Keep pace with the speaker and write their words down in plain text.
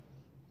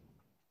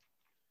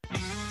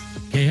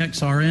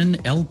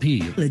KXRN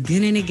LP,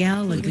 Laguna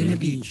Niguel, Laguna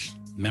Beach.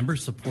 Member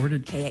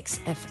supported.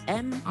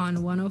 KXFM on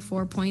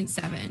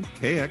 104.7.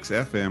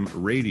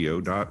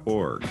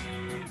 KXFMradio.org.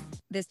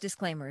 This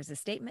disclaimer is a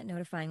statement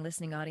notifying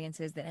listening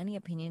audiences that any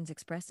opinions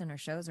expressed on our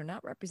shows are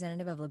not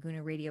representative of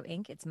Laguna Radio,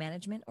 Inc., its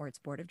management, or its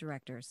board of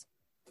directors.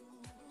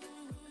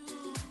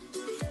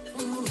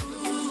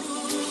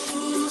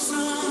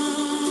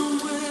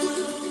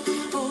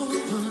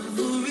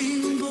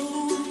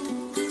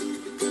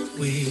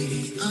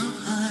 Way up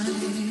high,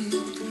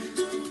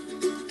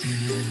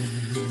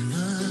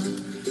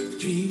 and the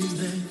dreams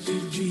that you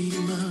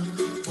dream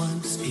of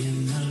once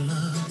in a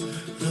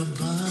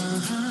lullaby.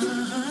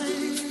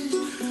 High,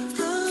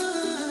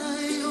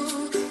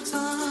 oh,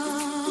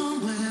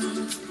 somewhere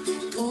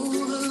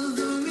over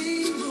the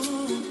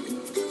rainbow,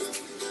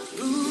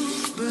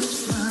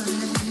 bluebirds fly,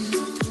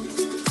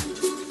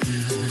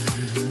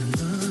 and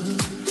the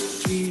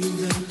dreams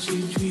that you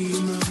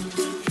dream of,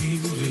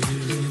 dreams really do.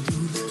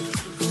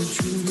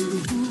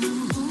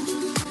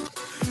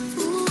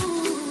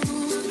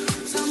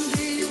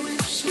 Someday you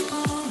wish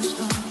upon a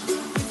star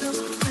with up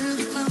where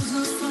the clouds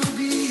are far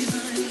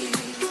behind.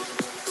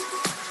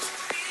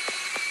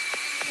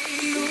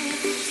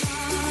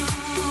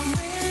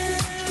 Somewhere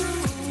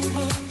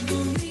over the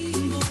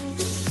rainbow,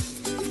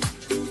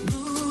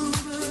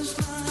 bluebirds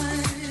fly,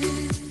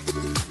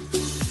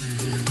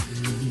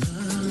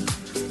 and the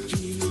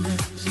dream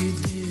that you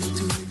did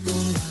to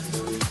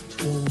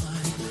oh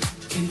why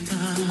can't I?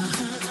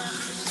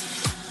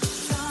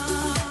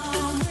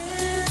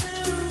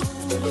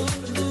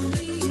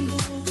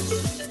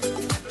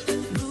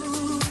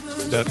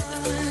 That,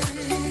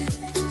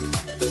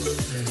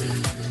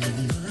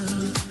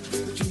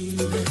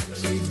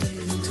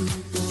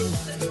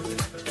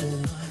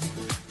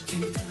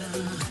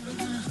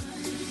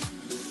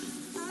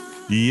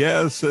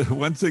 yes,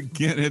 once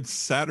again, it's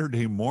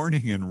Saturday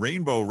morning in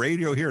Rainbow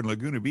Radio here in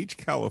Laguna Beach,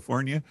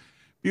 California.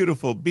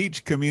 Beautiful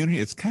beach community.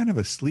 It's kind of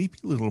a sleepy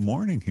little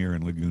morning here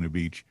in Laguna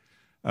Beach.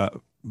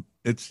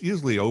 It's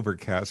usually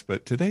overcast,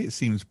 but today it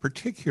seems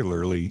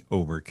particularly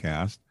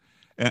overcast.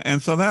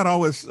 And so that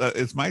always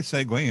is my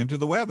segue into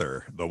the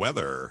weather. The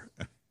weather.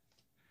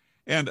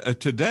 And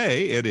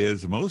today it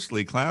is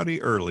mostly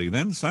cloudy early,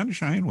 then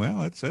sunshine.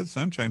 Well, it says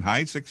sunshine,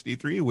 high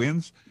 63,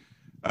 winds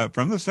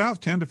from the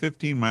south 10 to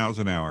 15 miles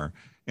an hour.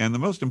 And the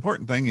most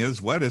important thing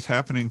is what is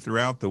happening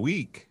throughout the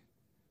week.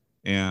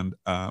 And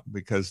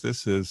because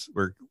this is,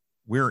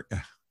 we're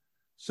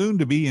soon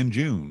to be in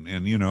June.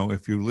 And, you know,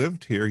 if you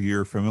lived here,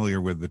 you're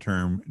familiar with the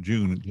term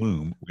June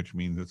gloom, which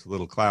means it's a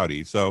little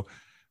cloudy. So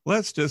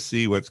let's just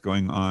see what's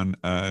going on.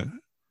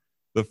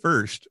 The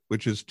first,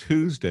 which is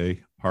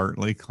Tuesday,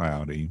 partly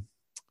cloudy.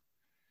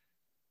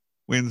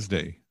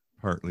 Wednesday,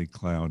 partly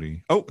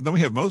cloudy. Oh, then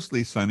we have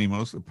mostly sunny,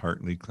 mostly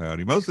partly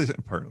cloudy, mostly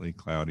partly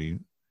cloudy,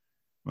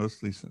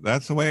 mostly.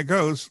 That's the way it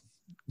goes.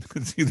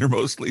 It's either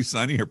mostly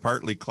sunny or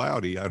partly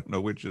cloudy. I don't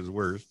know which is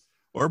worse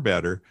or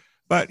better.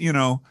 But, you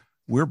know,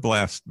 we're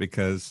blessed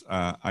because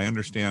I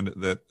understand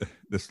that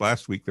this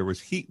last week there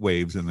was heat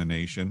waves in the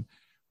nation.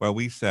 While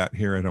we sat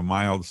here at a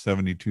mild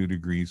 72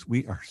 degrees,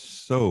 we are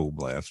so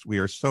blessed. We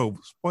are so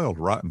spoiled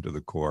rotten to the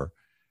core.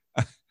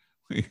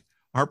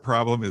 Our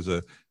problem is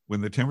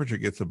when the temperature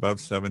gets above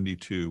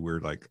 72, we're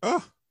like,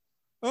 oh,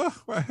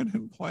 I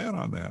didn't plan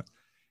on that.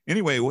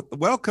 Anyway,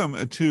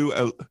 welcome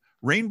to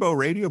Rainbow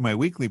Radio, my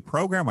weekly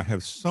program. I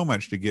have so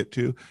much to get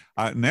to.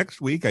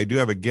 Next week, I do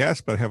have a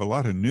guest, but I have a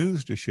lot of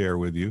news to share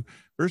with you.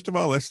 First of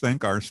all, let's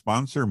thank our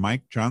sponsor,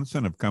 Mike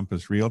Johnson of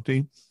Compass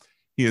Realty.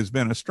 He has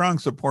been a strong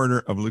supporter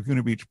of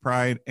Laguna Beach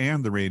Pride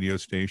and the radio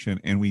station,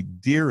 and we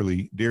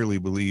dearly, dearly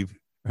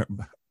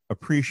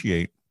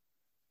appreciate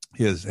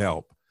his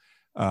help.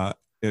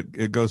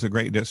 It goes a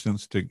great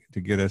distance to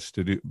get us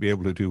to be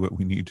able to do what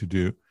we need to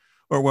do,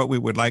 or what we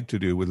would like to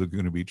do with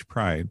Laguna Beach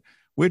Pride,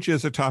 which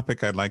is a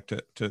topic I'd like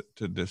to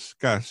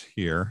discuss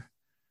here.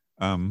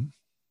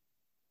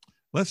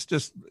 Let's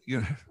just,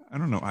 I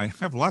don't know. I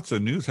have lots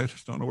of news. I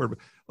just don't know where, but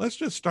let's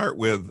just start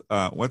with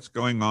what's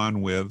going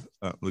on with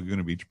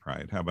Laguna Beach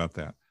Pride. How about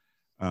that?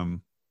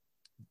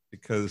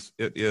 Because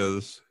it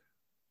is,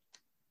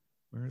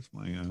 where's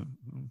my,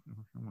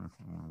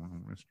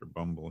 Mr.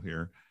 Bumble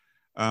here?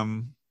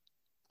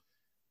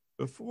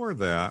 Before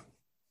that,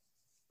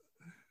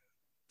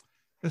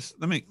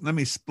 let me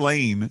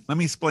explain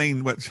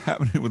what's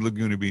happening with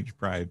Laguna Beach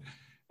Pride.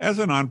 As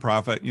a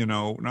nonprofit,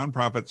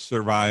 nonprofits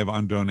survive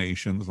on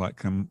donations,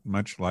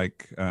 much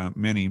like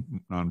many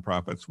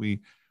nonprofits. We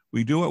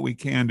do what we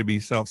can to be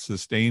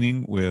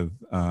self-sustaining with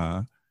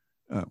to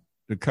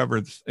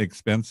cover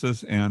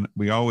expenses, and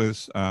we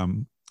always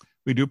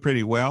we do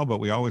pretty well,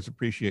 but we always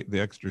appreciate the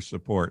extra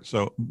support.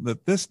 So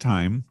at this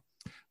time,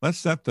 let's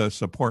set the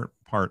support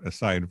part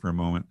aside for a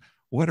moment.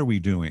 What are we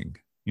doing?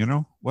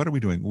 What are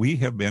we doing? We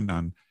have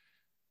been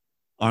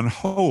on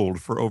hold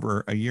for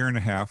over a year and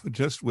a half,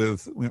 just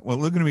with,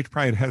 Laguna Beach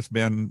Pride has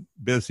been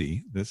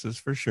busy. This is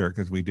for sure,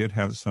 because we did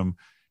have some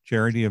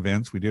charity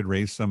events. We did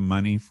raise some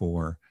money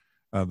for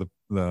the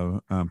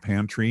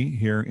pantry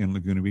here in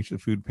Laguna Beach, the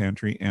food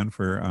pantry, and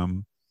for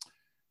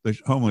the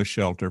homeless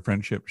shelter,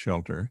 friendship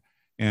shelter,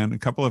 and a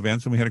couple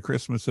events. And we had a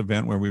Christmas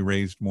event where we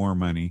raised more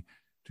money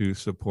to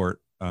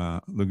support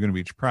Laguna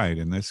Beach Pride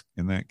in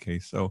that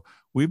case. So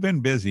we've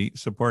been busy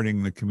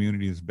supporting the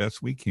community as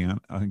best we can,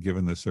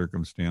 given the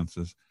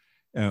circumstances,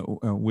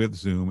 with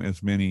Zoom,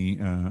 as many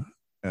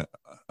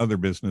other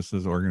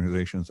businesses,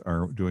 organizations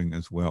are doing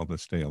as well to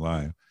stay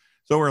alive.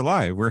 So we're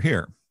alive, we're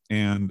here.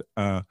 And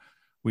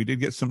we did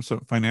get some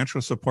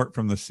financial support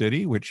from the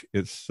city, which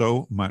is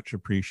so much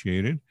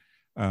appreciated.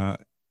 And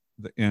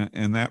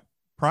that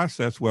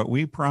process, what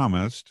we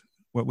promised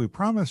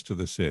to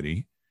the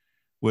city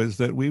was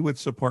that we would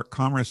support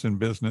commerce and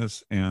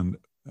business, and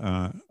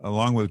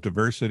along with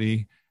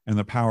diversity and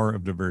the power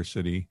of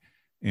diversity,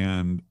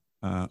 and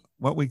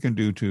what we can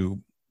do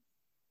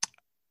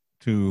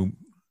to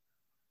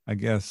I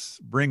guess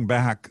bring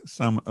back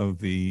some of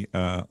the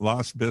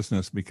lost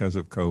business because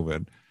of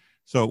COVID.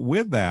 So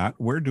with that,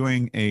 we're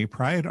doing a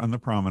Pride on the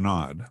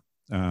Promenade,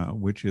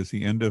 which is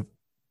the end of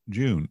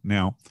June.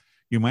 Now,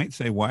 you might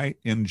say, why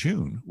in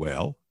June?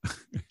 Well,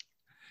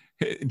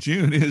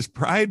 June is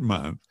Pride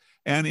Month.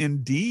 And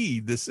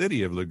indeed, the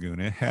city of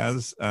Laguna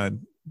has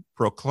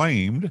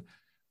proclaimed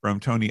from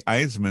Tony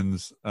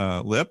Eisman's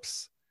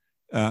lips,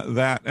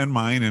 that and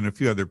mine and a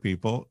few other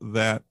people,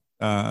 that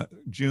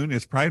June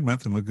is Pride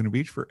Month in Laguna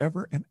Beach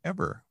forever and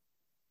ever.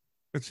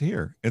 It's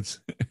here.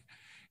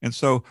 And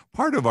so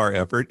part of our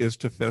effort is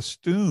to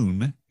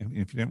festoon. And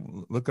if you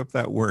didn't look up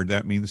that word,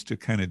 that means to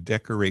kind of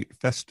decorate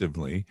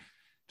festively,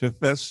 to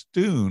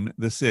festoon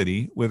the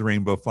city with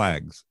rainbow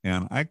flags.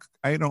 And I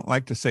don't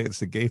like to say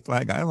it's a gay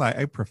flag.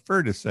 I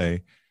prefer to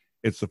say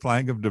it's the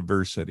flag of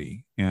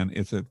diversity. And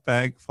it's a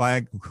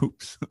flag.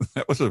 Oops,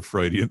 that was a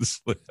Freudian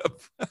slip.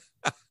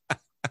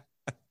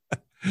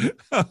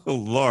 Oh,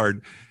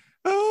 Lord.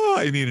 Oh,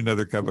 I need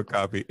another cup of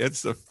coffee.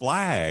 It's a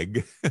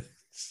flag.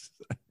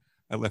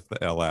 I left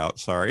the L out.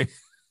 Sorry.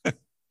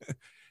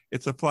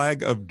 It's a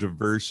flag of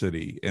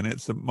diversity, and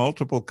it's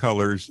multiple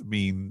colors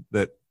mean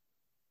that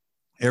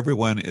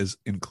everyone is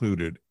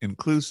included,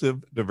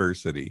 inclusive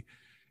diversity.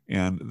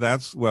 And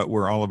that's what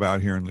we're all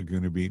about here in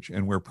Laguna Beach.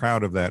 And we're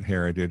proud of that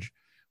heritage,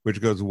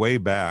 which goes way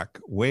back,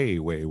 way,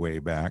 way, way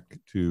back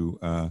to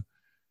I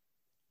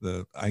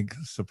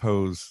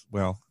suppose,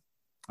 well,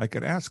 I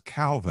could ask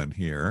Calvin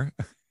here.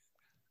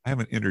 I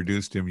haven't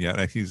introduced him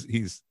yet.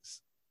 He's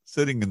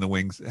sitting in the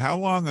wings. How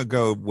long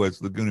ago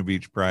was Laguna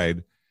Beach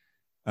Pride?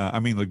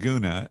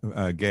 Laguna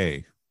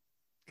gay,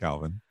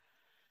 Calvin?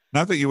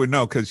 Not that you would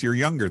know because you're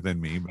younger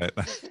than me, but.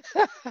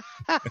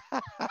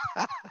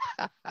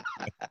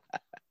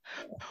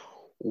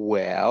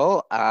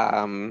 Well,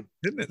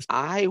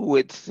 I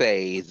would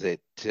say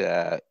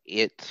that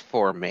its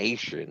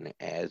formation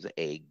as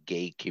a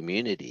gay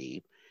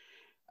community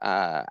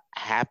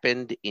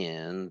happened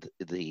in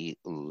the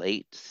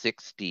late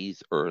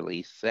 60s,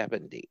 early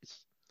 70s.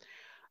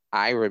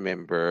 I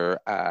remember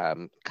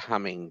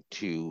coming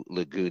to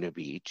Laguna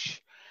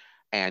Beach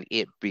and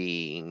it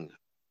being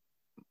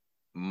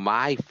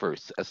my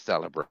first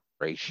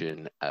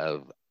celebration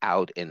of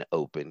out and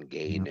open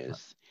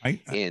gayness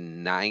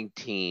in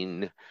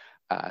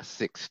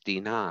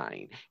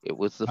 1969. It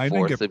was the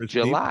 4th of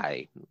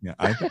July. Yeah,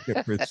 I think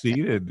it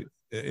preceded.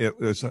 It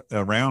was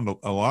around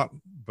a lot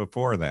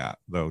before that,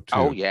 though, too.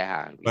 Oh,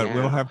 yeah. But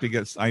we'll have to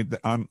get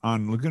on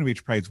Laguna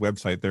Beach Pride's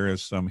website. There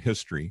is some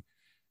history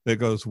that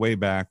goes way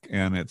back,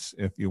 and it's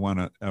if you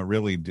want to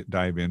really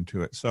dive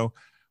into it. So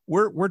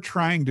we're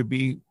trying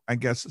to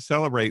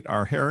celebrate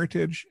our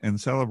heritage and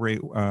celebrate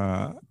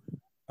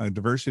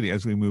diversity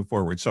as we move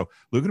forward. So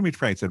Laguna Beach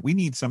Pride said we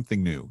need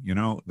something new.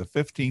 The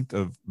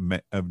 15th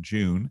of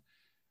June.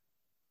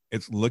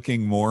 It's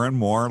looking more and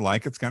more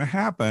like it's going to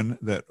happen,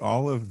 that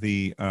all of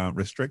the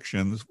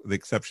restrictions, with the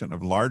exception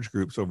of large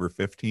groups over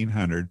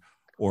 1,500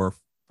 or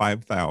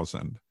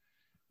 5,000,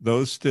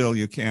 those still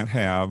you can't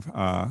have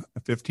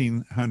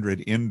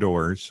 1,500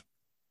 indoors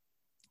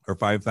or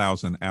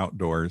 5,000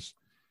 outdoors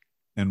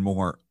and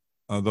more.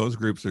 Those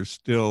groups are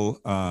still,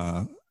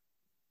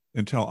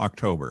 until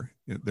October,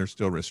 they're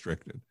still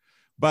restricted.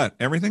 But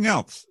everything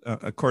else,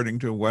 according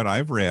to what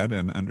I've read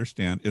and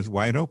understand, is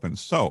wide open.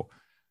 So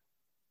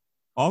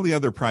all the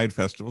other Pride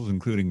festivals,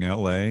 including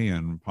LA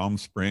and Palm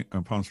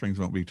Springs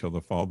won't be till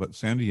the fall, but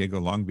San Diego,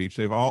 Long Beach,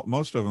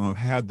 most of them have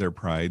had their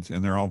Prides,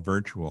 and they're all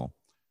virtual.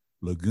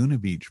 Laguna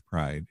Beach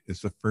Pride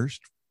is the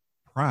first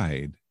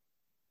Pride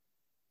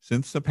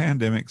since the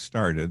pandemic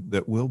started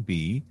that will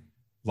be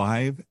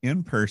live,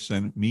 in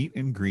person, meet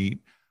and greet,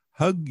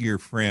 hug your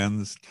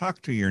friends,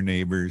 talk to your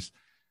neighbors,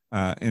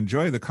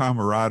 enjoy the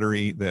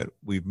camaraderie that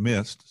we've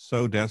missed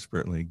so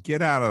desperately.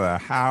 Get out of the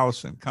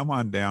house and come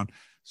on down.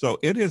 So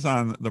it is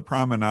on the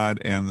promenade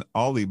and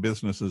all the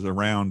businesses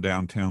around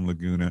downtown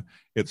Laguna.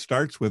 It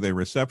starts with a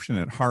reception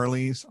at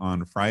Harley's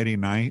on Friday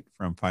night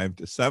from 5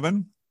 to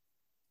 7.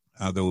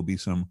 There will be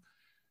some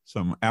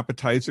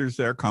appetizers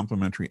there,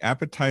 complimentary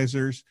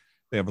appetizers.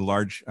 They have a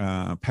large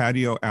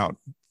patio out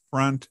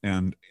front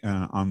and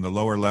on the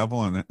lower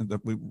level, and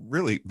we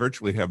really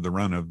virtually have the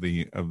run of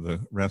the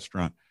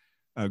restaurant.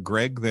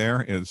 Greg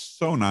there is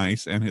so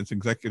nice, and his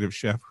executive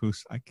chef,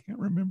 who's I can't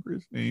remember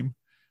his name,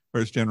 or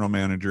his general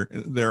manager.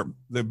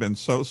 They've been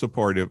so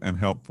supportive and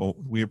helpful.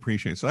 We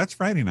appreciate it. So that's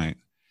Friday night.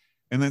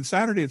 And then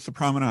Saturday, it's the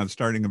promenade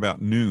starting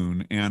about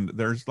noon. And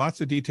there's lots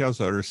of details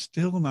that are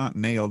still not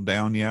nailed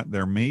down yet.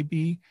 There may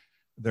be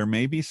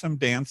some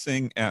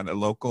dancing at a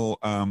local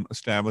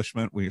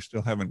establishment. We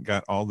still haven't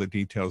got all the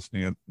details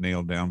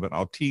nailed down, but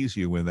I'll tease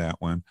you with that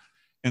one.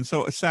 And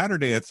so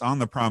Saturday, it's on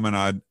the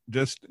promenade.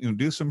 Just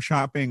do some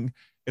shopping.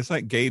 It's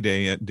like gay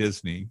day at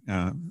Disney.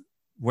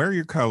 Wear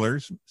your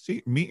colors,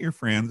 meet your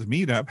friends,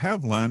 meet up,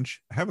 have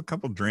lunch, have a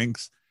couple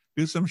drinks,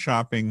 do some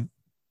shopping,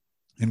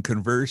 and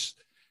converse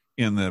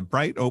in the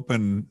bright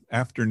open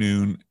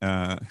afternoon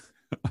on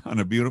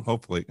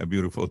hopefully a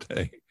beautiful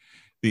day,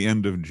 the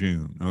end of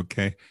June.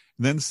 Okay.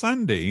 And then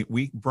Sunday,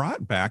 we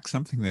brought back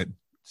something that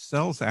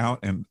sells out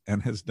and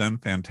has done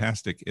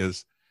fantastic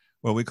is,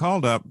 well, we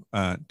called up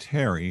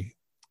Terry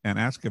and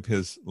asked if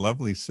his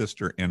lovely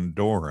sister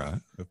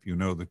Endora, if you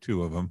know the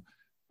two of them,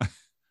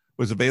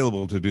 was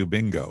available to do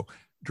bingo.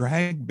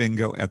 Drag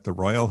bingo at the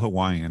Royal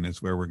Hawaiian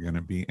is where we're going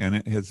to be. And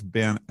it has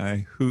been a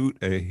hoot,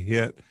 a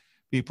hit.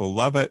 People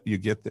love it. You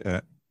get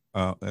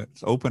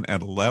it's open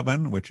at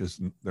 11, which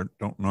is, they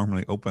don't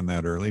normally open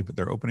that early, but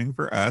they're opening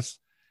for us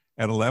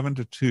at 11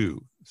 to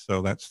 2.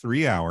 So that's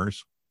 3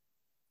 hours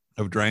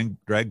of drag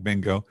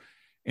bingo.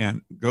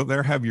 And go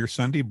there, have your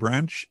Sunday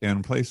brunch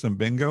and play some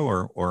bingo,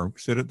 or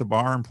sit at the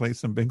bar and play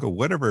some bingo,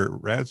 whatever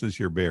razzes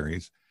your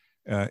berries.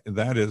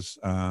 That is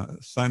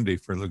Sunday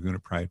for Laguna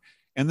Pride.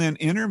 And then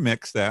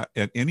intermix that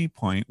at any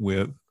point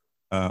with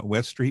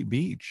West Street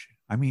Beach.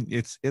 I mean,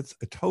 it's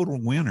a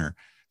total winner.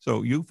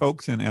 So you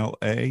folks in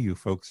LA, you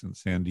folks in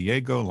San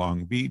Diego,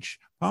 Long Beach,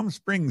 Palm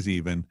Springs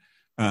even,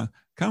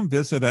 come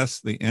visit us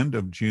the end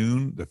of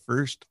June, the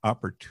first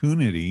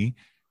opportunity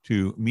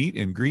to meet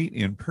and greet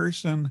in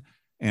person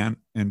and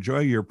enjoy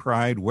your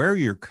pride, wear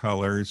your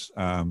colors.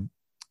 And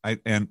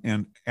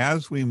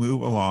as we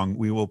move along,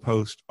 we will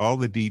post all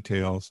the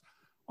details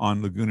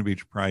on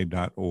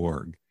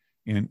lagunabeachpride.org.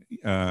 And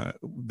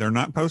they're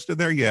not posted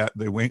there yet.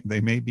 They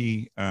may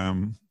be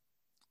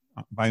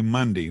by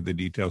Monday, the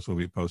details will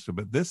be posted,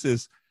 but this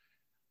is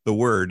the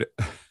word.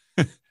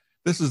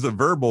 This is the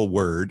verbal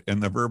word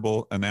and the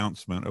verbal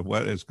announcement of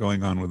what is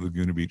going on with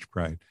Laguna Beach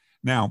Pride.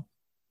 Now,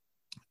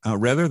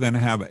 rather than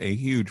have a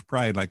huge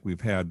pride like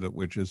we've had,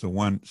 which is a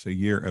once a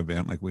year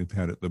event like we've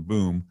had at the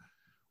Boom,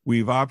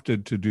 we've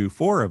opted to do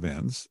 4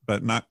 events,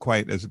 but not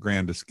quite as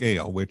grand a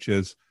scale, which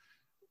is,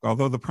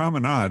 although the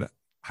promenade,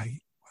 can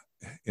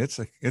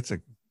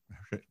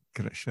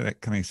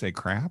I say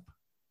crap?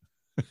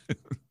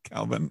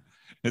 Calvin,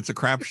 it's a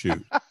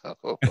crapshoot.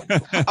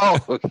 Oh,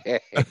 okay.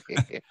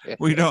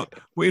 we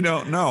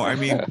don't know. I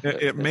mean,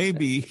 it may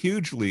be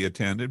hugely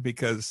attended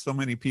because so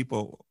many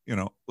people,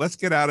 let's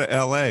get out of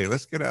LA,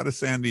 let's get out of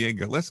San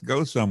Diego, let's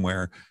go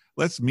somewhere,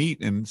 let's meet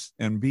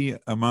and be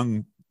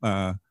among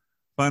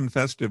fun,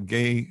 festive,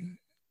 gay,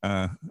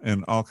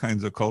 and all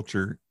kinds of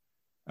culture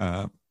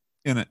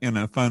in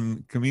a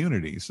fun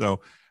community. So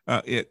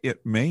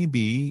it may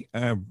be.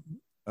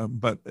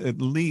 But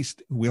at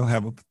least we'll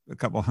have a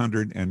couple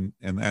hundred, and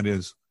that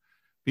is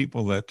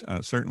people that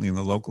certainly in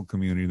the local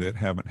community that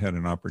haven't had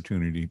an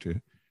opportunity to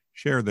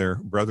share their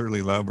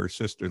brotherly love or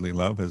sisterly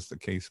love, as the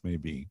case may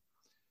be.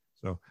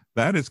 So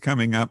that is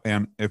coming up.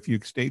 And if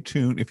you stay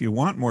tuned, if you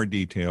want more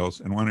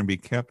details and want to be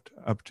kept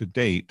up to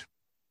date,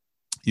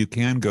 you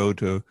can go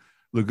to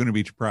Laguna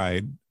Beach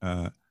Pride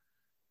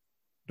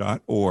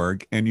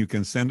 .org, and you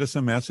can send us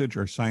a message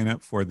or sign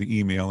up for the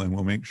email, and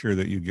we'll make sure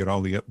that you get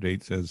all the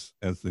updates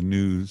as the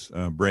news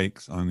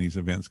breaks on these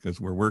events, because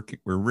we're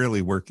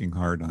really working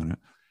hard on it.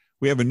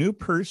 We have a new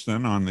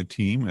person on the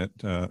team at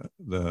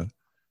the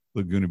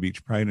Laguna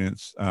Beach Pride, and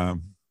it's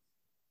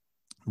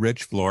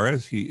Rich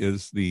Flores. He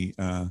is the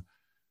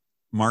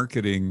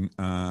marketing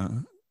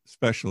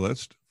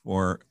specialist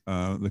for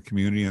the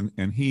community,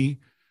 and he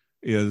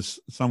is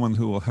someone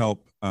who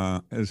will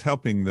is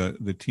helping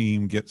the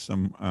team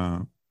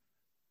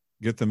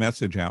get the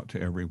message out to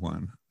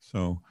everyone.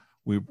 So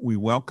we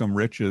welcome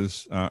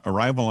Rich's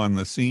arrival on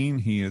the scene.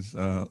 He is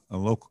a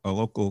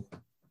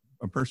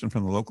person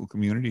from the local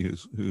community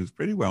who's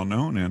pretty well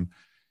known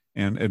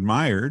and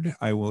admired,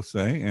 I will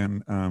say.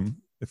 And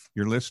if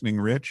you're listening,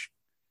 Rich,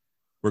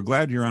 we're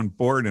glad you're on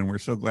board, and we're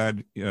so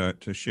glad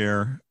to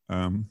share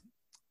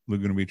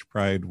Laguna Beach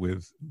Pride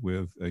with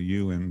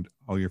you and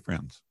all your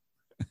friends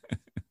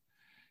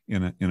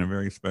in a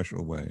very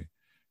special way.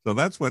 So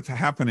that's what's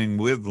happening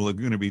with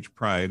Laguna Beach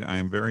Pride. I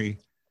am very,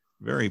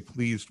 very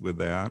pleased with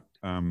that.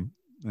 And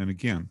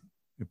again,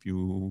 if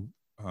you,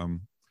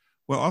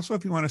 also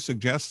if you want to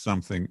suggest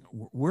something,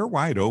 we're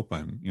wide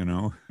open,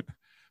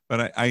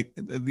 But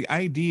the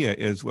idea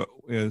is where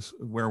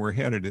we're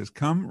headed is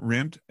come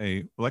rent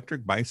a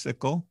electric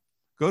bicycle,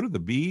 go to the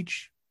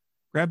beach,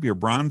 grab your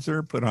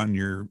bronzer, put on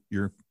your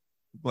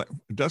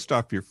dust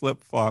off your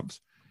flip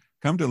flops.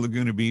 Come to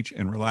Laguna Beach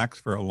and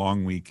relax for a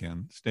long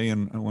weekend. Stay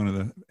in one of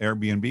the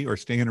Airbnb, or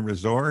stay in a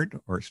resort,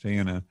 or stay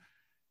in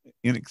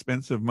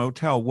inexpensive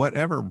motel,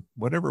 whatever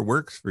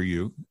works for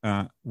you.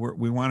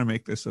 We want to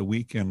make this a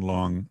weekend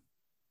long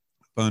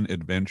fun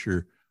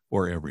adventure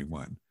for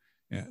everyone.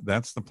 Yeah,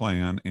 that's the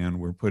plan, and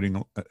we're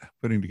putting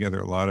together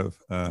a lot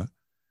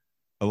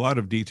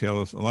of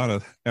details, a lot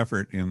of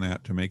effort in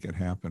that to make it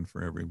happen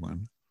for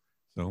everyone.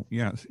 So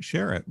yeah,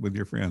 share it with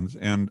your friends,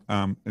 and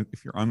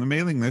if you're on the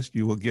mailing list,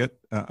 you will get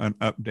an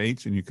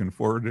updates, and you can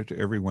forward it to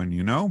everyone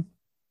you know,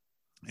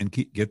 and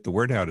get the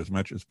word out as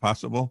much as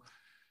possible.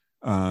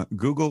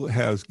 Google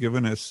has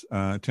given us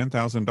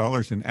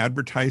 $10,000 in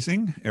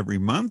advertising every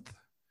month.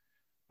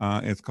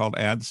 It's called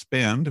ad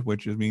spend,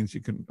 which means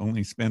you can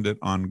only spend it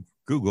on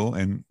Google,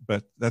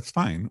 but that's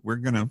fine. We're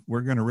gonna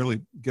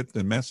really get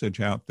the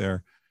message out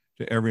there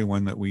to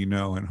everyone that we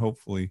know, and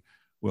hopefully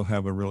we'll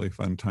have a really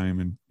fun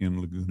time in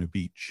Laguna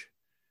Beach.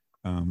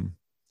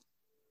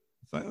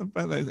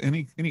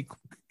 Any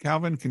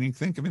Calvin, can you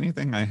think of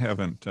anything I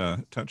haven't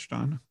touched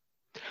on?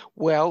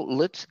 Well,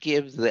 let's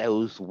give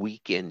those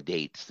weekend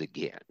dates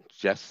again,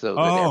 just so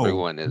that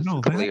everyone is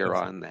clear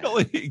on that.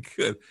 Really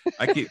good.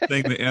 I keep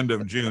saying the end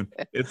of June.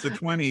 It's the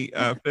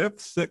 25th,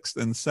 6th,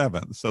 and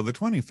 7th. So the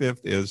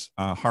 25th is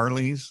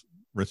Harley's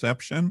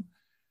reception,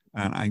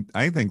 and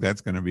I think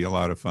that's going to be a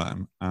lot of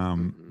fun.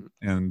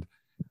 And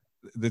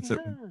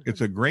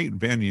it's a great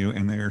venue,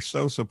 and they are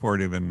so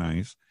supportive and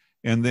nice.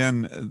 And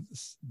then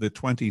the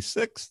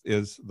 26th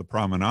is the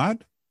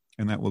promenade,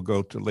 and that will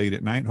go to late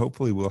at night.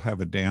 Hopefully we'll have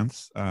a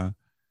dance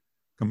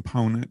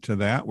component to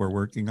that. We're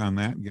working on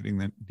that, getting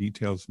the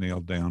details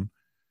nailed down.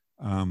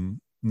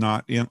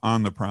 Not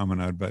on the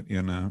promenade, but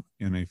in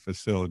a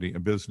facility, a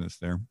business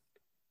there.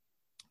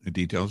 The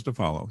details to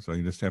follow. So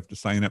you just have to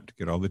sign up to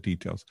get all the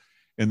details.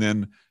 And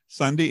then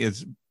Sunday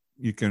is,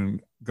 you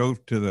can go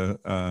to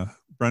the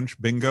brunch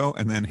bingo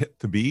and then hit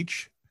the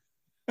beach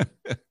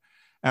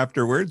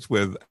afterwards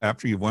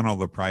after you've won all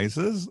the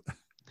prizes.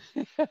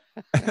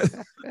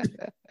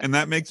 And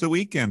that makes a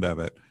weekend of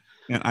it.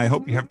 And I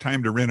hope you have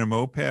time to rent a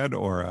moped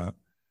or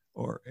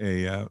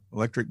a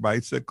electric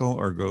bicycle,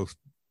 or go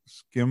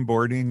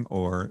skimboarding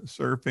or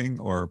surfing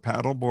or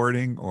paddle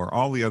boarding or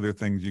all the other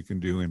things you can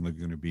do in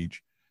Laguna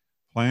Beach.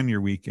 Plan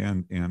your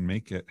weekend and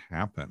make it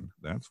happen.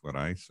 That's what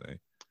I say.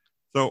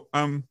 So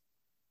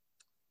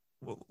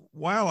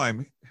while I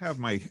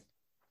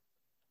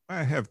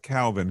have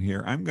Calvin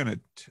here, I'm going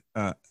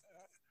to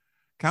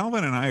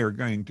Calvin and I are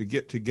going to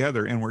get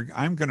together, and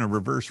I'm going to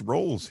reverse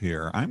roles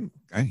here.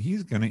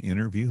 He's going to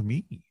interview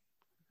me.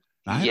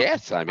 I'm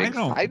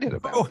excited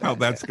about how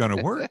that's going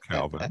to work,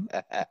 Calvin.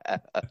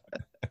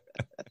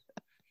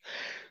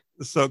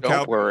 So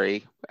don't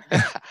worry,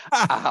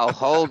 I'll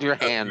hold your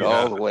hand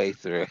all the way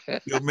through.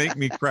 You'll make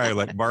me cry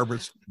like Barbara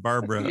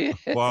Waters.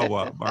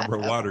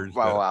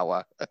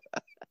 Wawa.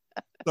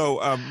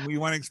 So, we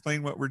want to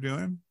explain what we're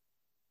doing,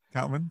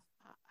 Calvin?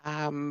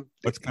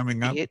 What's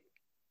coming up?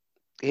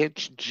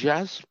 It's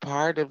just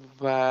part of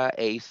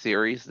a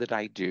series that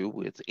I do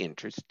with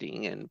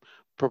interesting and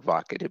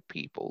provocative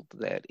people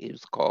that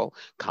is called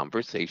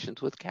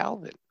Conversations with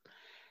Calvin.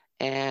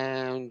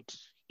 And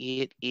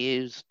it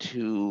is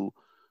to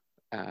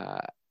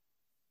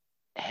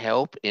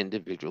help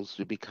individuals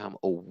to become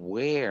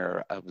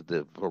aware of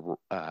the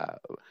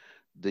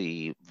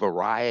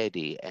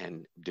variety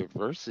and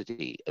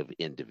diversity of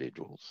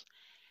individuals,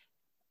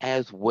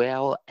 as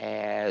well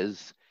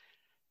as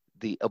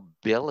the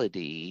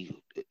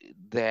ability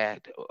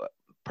that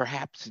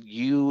perhaps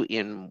you,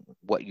 in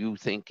what you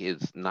think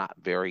is not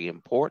very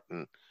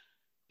important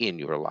in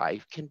your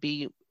life, can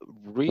be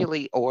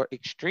really or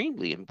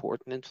extremely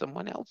important in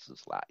someone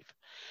else's life.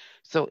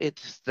 So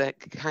it's that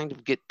kind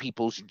of get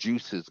people's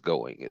juices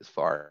going as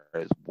far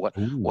as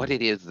what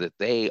it is that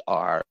they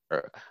are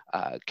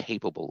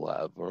capable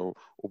of, or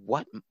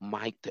what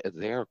might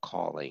their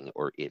calling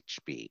or itch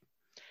be.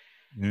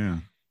 Yeah.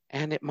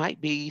 And it might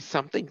be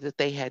something that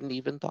they hadn't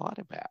even thought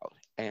about.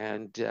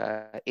 And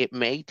it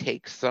may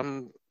take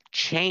some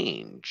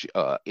change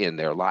in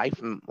their life,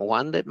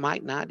 one that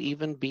might not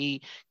even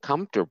be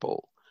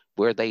comfortable,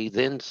 where they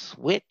then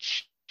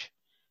switch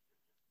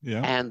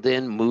and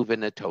then move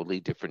in a totally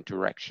different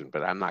direction.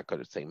 But I'm not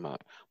going to say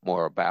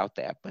more about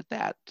that. But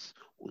that's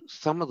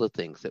some of the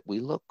things that we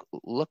look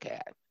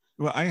at.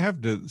 Well,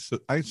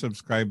 I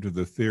subscribe to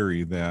the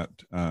theory that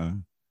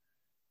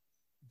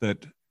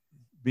that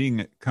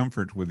being at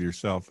comfort with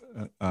yourself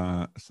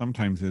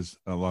sometimes is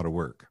a lot of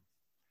work.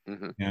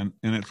 Mm-hmm. And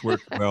it's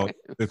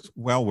it's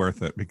well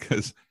worth it,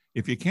 because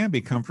if you can't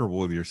be comfortable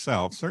with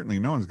yourself, certainly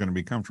no one's going to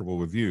be comfortable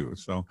with you.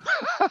 So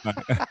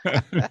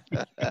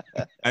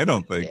I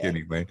don't think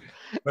anyway,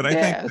 but I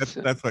think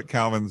that's what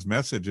Calvin's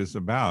message is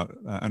about,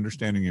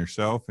 understanding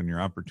yourself and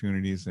your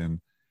opportunities, and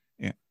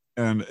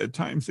at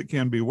times it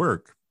can be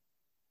work.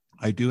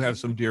 I do have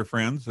some dear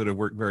friends that have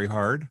worked very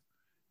hard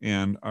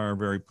and are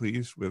very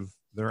pleased with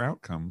their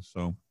outcomes.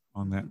 So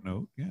on that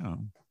note,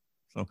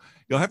 so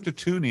you'll have to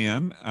tune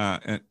in,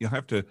 and you'll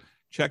have to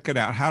check it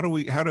out. How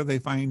do they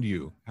find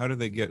you? How do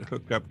they get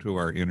hooked up to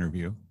our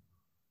interview?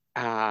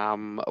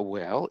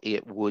 Well,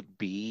 it would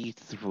be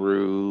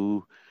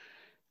through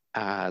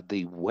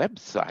The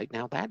website.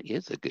 Now that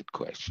is a good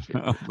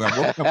question.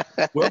 Well,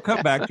 we'll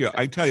come back to you.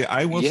 I tell you,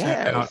 I will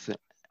send out. Yes.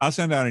 I'll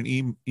send out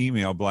an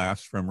email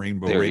blast from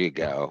Rainbow There Radio. you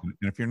go.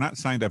 And if you're not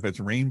signed up, it's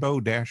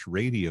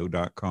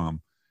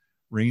rainbow-radio.com.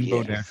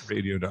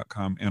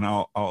 Rainbow-radio.com, and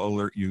I'll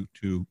alert you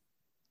to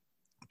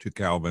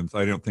Calvin's.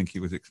 I don't think he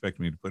was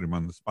expecting me to put him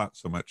on the spot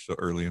so much so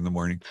early in the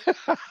morning.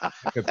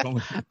 It's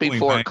only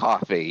Before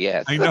coffee,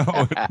 yes. I know,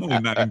 it's only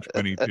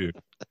 9:22.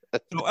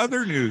 So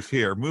other news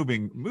here,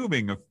 moving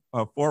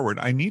forward,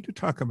 I need to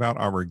talk about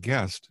our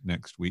guest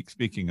next week.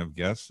 Speaking of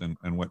guests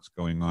and what's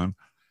going on,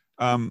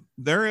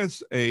 there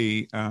is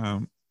a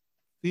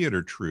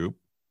theater troupe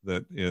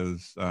that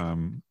is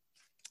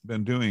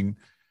been doing.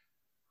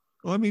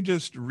 Let me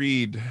just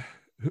read.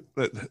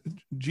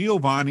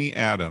 Giovanni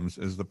Adams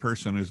is the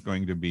person who's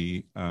going to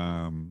be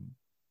on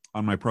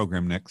my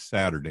program next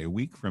Saturday, a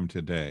week from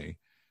today.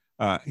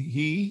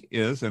 He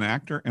is an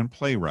actor and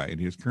playwright.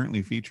 He is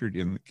currently featured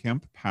in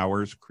Kemp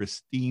Powers'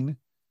 Christine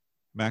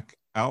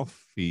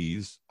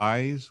McAlfee's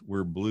Eyes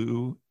Were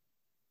Blue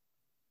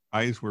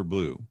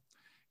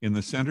in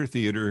the Center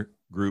Theater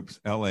Group's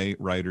LA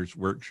Writers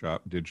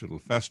Workshop Digital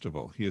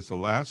Festival. He is the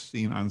last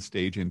seen on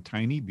stage in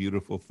Tiny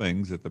Beautiful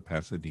Things at the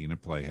Pasadena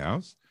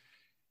Playhouse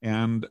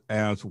and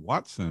as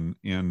Watson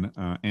in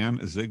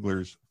Anne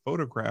Ziegler's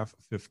Photograph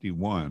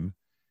 51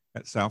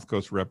 at South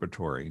Coast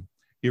Repertory.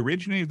 He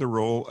originated the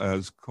role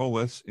as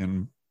Collis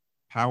in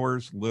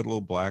Powers'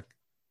 Little Black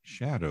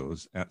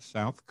Shadows at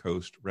South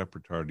Coast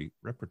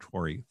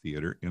Repertory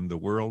Theater in the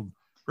world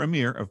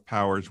premiere of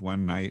Powers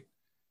One Night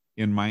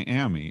in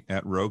Miami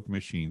at Rogue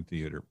Machine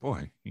Theater.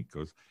 Boy, he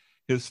goes.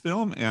 His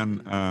film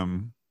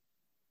and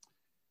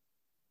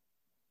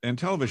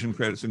television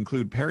credits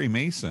include Perry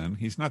Mason.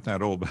 He's not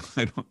that old,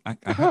 but I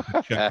have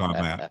to check on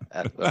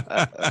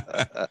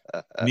that.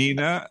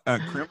 Nina,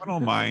 Criminal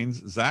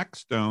Minds, Zach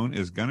Stone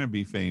is going to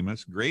be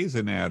famous, Grey's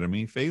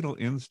Anatomy, Fatal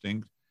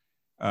Instinct,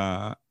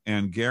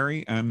 and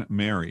Gary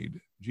Unmarried.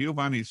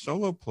 Giovanni's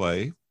solo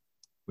play,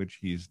 which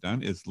he's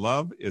done, is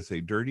Love is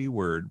a Dirty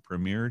Word,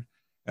 premiered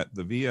at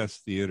the VS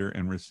Theater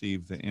and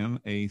received the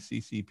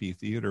NACCP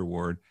Theater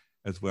Award,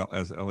 as well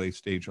as LA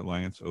Stage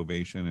Alliance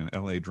Ovation and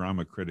LA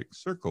Drama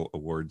Critics Circle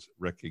Awards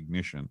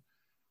recognition.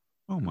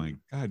 Oh my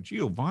God,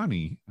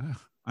 Giovanni,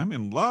 I'm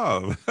in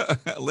love.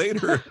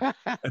 Later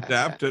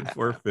adapted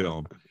for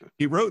film.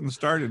 He wrote and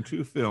starred in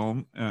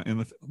in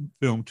the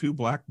film Two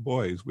Black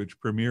Boys, which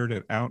premiered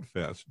at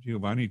Outfest.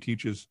 Giovanni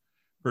teaches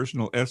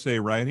personal essay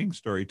writing,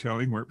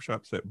 storytelling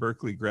workshops at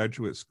Berkeley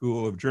Graduate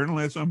School of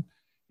Journalism.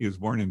 He was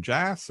born in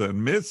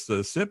Jackson,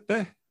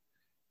 Mississippi,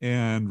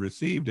 and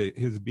received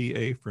his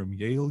BA from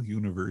Yale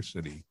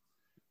University.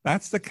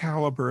 That's the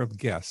caliber of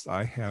guests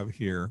I have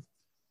here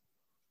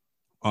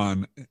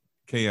on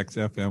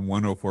KXFM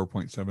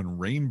 104.7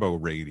 Rainbow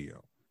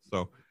Radio.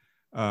 So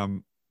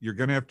you're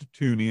going to have to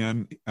tune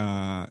in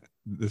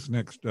this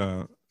next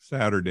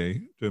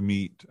Saturday to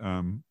meet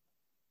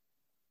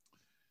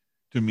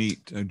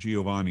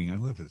Giovanni. I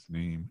love his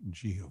name,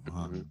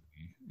 Giovanni,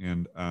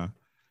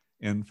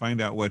 and find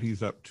out what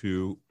he's up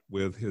to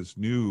with his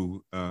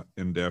new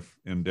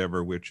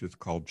endeavor, which is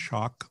called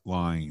Chalk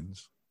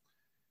Lines.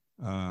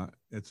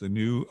 It's a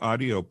new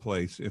audio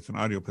play. It's an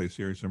audio play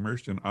series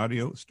immersed in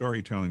audio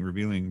storytelling,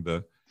 revealing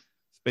the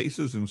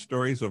spaces and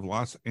stories of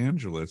Los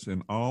Angeles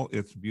in all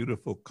its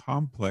beautiful,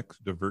 complex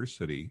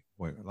diversity.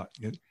 Boy,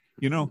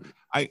 you know,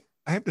 I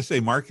have to say,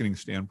 marketing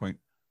standpoint,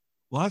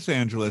 Los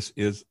Angeles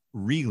is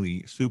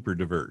really super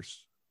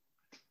diverse.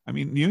 I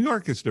mean, New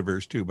York is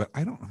diverse too, but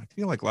I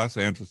feel like Los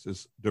Angeles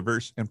is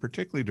diverse, and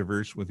particularly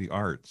diverse with the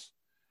arts,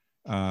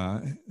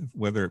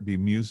 whether it be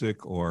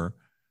music or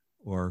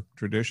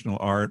traditional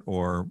art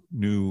or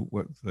new,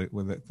 what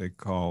they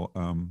call,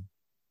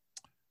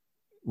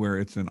 where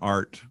it's an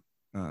art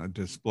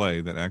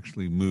display that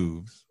actually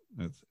moves.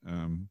 It's,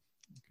 I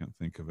can't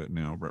think of it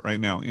now, but right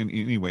now,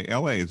 anyway,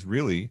 LA is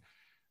really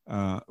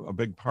a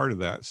big part of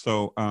that.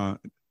 So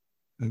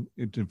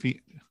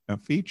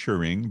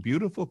featuring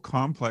beautiful,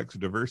 complex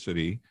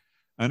diversity,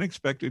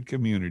 unexpected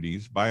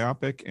communities,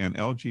 biopic and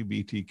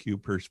LGBTQ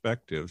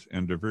perspectives,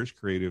 and diverse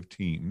creative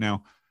team.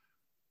 Now,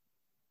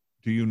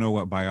 do you know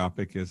what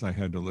biopic is? I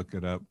had to look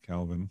it up,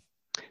 Calvin.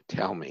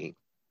 Tell me.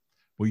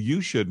 Well,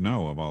 you should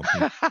know, of all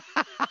people.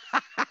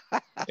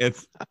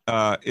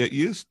 It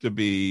used to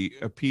be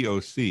a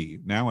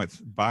POC. Now it's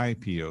by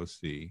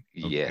POC.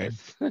 Okay?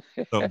 Yes.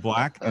 So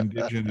Black,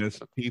 Indigenous,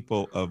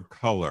 People of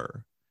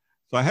Color.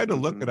 So I had to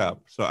look it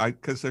up.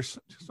 Because there's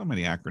so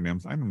many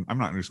acronyms. I'm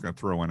not just going to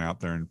throw one out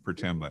there and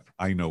pretend that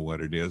I know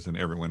what it is and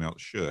everyone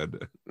else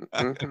should.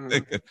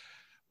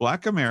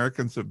 Black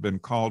Americans have been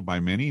called by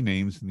many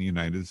names in the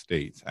United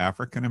States: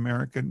 African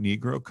American,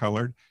 Negro,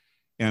 colored,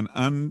 and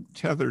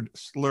untethered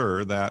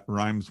slur that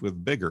rhymes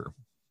with bigger.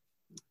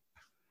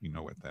 You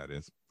know what that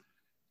is.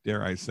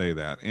 Dare I say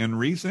that? In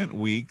recent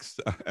weeks,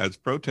 as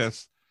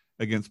protests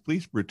against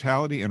police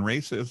brutality and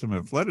racism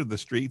have flooded the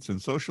streets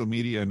and social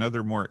media,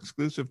 another more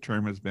exclusive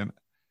term has been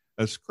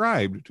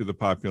ascribed to the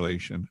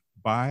population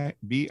by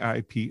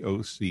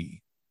BIPOC.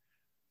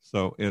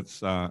 So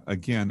it's,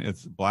 again,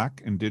 it's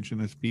Black,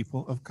 Indigenous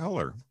people of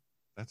color.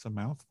 That's a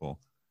mouthful.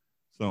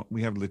 So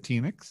we have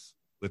Latinx.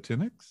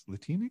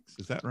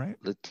 Is that right?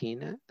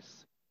 Latinx.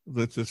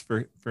 That's just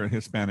for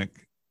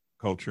Hispanic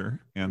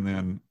culture. And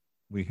then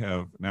we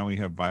have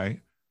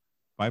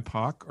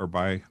BIPOC or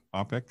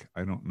BIPOC.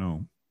 I don't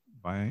know.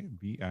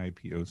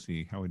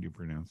 BIPOC. How would you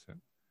pronounce it?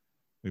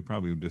 We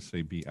probably would just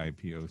say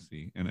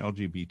BIPOC and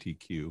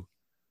LGBTQ.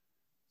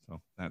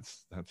 So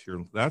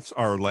that's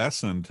our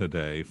lesson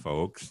today,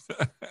 folks.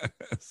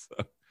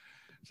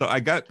 So I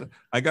got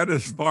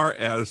as far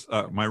as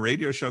my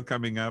radio show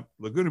coming up,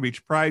 Laguna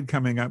Beach Pride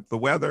coming up, the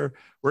weather.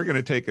 We're going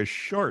to take a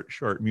short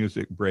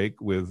music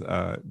break with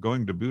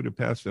Going to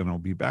Budapest, and I'll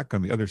be back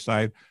on the other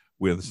side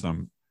with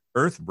some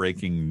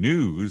earth-breaking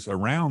news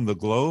around the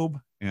globe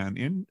and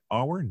in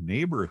our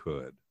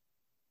neighborhood.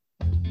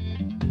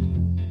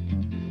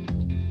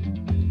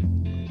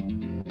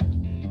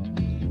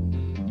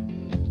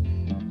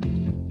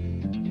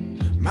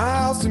 My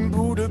house in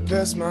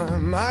Budapest,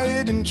 my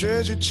hidden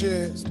treasure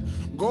chest,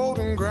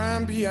 golden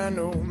grand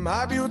piano,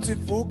 my beauty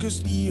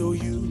focused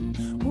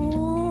EOU.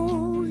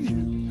 Ooh,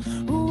 you,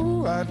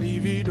 ooh, I'd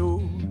leave it all.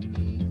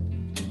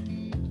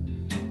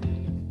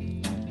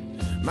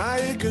 My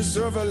acres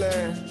of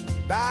land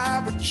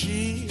I've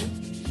achieved.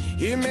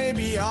 It may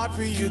be hard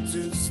for you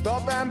to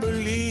stop and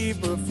believe,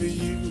 but for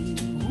you,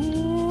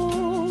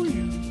 ooh,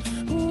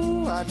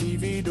 I'd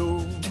leave it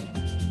all.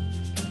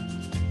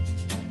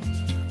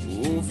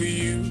 Oh, for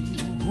you,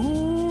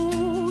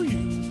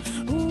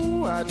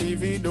 I'd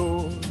leave it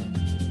all.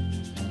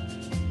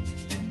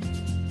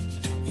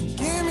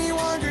 Give me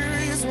one good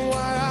reason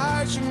why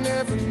I should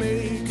never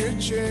make a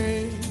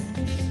change.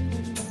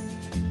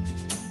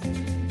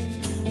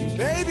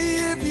 Baby,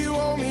 if you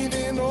owe me,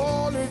 then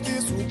all of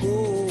this will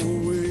go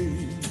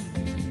away.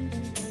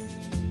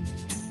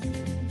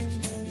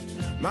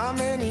 My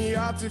many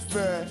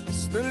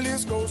artifacts, the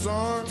list goes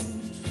on.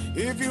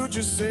 If you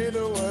just say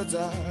the words,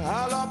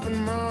 I'll up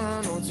and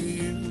run onto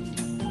you.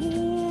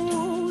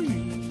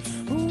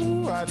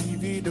 Ooh, I'd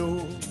leave it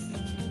all.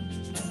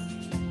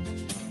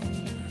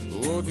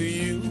 Oh, to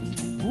you.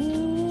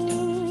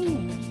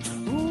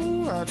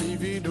 Ooh, I'd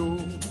leave it all.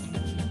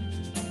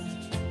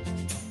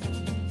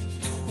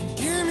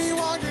 Give me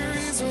one good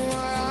reason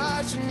why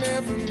I should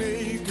never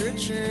make a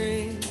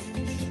change.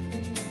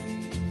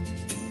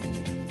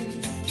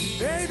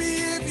 Baby,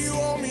 if you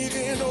owe me,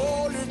 then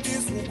all of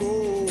this will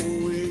go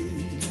away.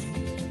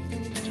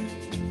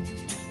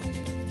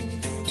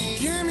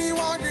 Give me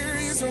one good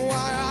reason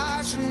why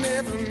I should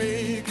never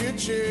make a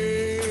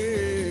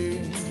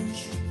change.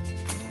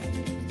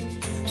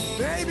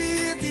 Baby,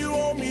 if you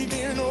owe me,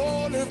 then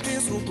all of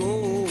this will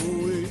go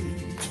away.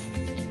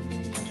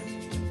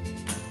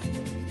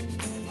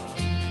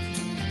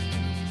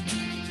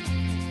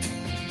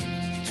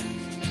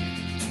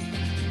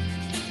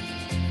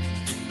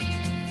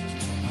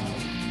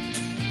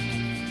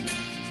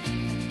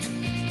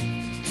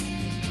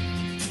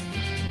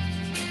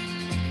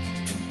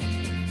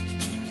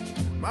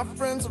 My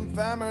friends and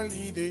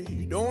family, they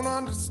don't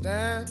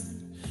understand.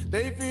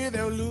 They fear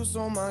they'll lose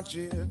so much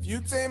if you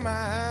take my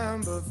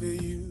hand. But for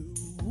you,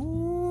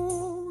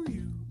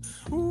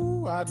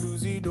 I'd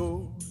lose it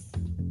all.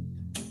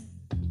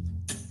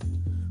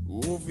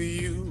 Oh, for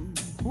you,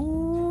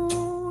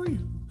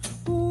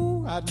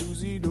 I'd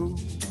lose it all.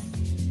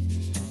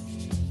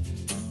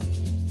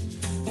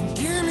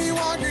 Give me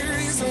one good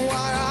reason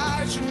why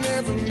I should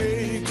never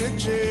make a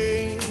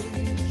change.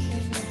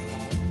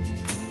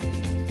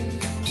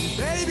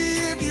 Baby,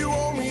 if you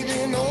owe me,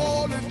 then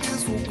all of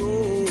this will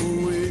go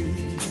away.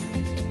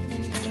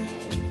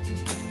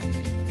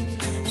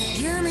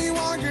 Give me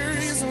one good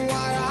reason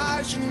why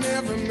I should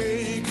never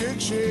make a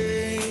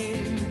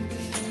change.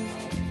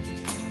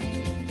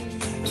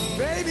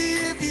 Baby,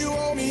 if you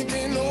owe me,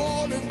 then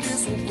all of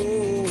this will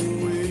go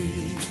away.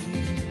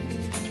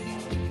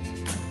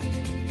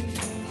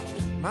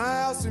 My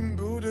house in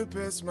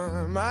Budapest,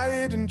 my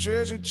hidden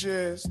treasure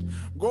chest,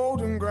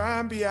 golden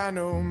grand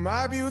piano,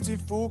 my beauty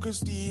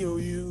focused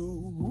EOU.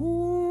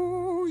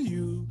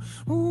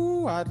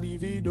 I'd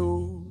leave it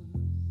all.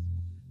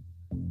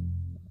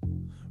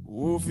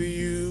 Oh, for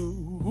you,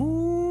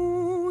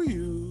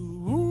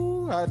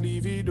 I'd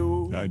leave it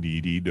all.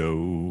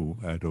 Da-dee-dee-do,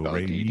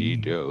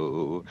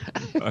 Da-dee-dee-do.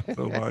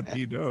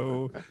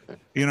 Da-dee-do.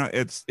 You know,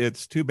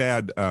 it's too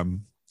bad.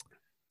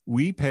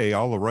 We pay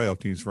all the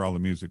royalties for all the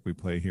music we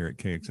play here at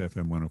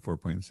KXFM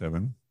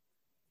 104.7,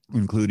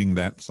 including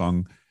that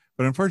song.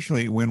 But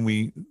unfortunately, when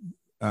we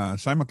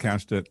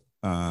simulcast it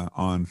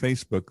on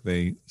Facebook,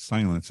 they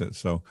silence it.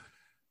 So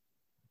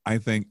I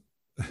think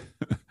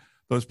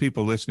those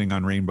people listening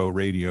on Rainbow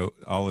Radio,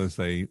 all as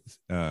they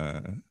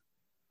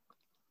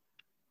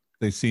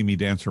see me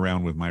dance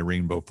around with my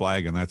rainbow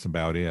flag, and that's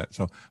about it.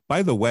 So,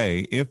 by the way,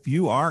 if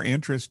you are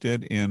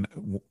interested in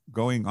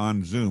going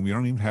on Zoom, you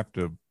don't even have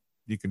to,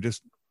 you can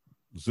just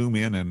Zoom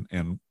in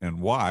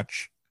and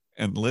watch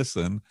and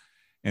listen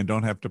and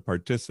don't have to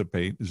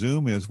participate.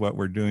 Zoom is what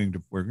we're doing.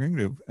 We're going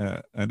to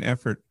an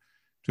effort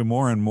to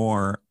more and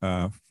more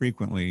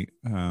frequently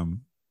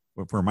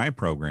for my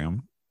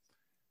program,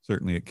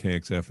 certainly at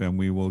KXFM,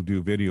 we will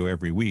do video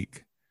every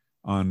week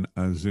on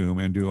Zoom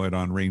and do it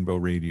on Rainbow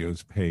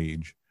Radio's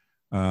page.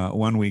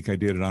 One week I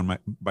did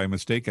it by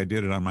mistake, I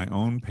did it on my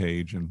own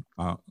page and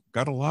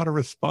got a lot of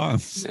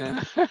response.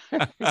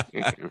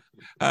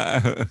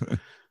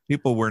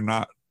 People were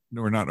not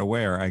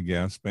aware, I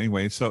guess. But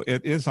anyway, so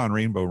it is on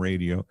Rainbow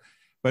Radio.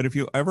 But if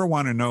you ever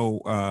want to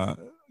know,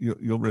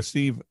 you'll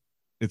receive,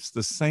 it's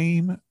the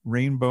same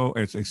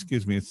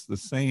it's the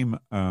same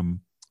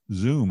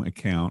Zoom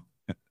account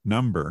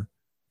number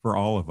for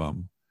all of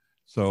them.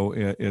 So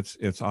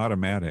it's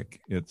automatic.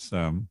 It's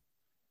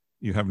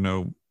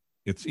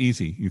it's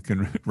easy. You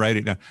can write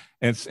it down.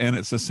 It's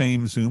the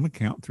same Zoom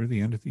account through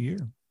the end of the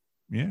year.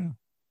 Yeah.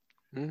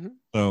 Mm-hmm.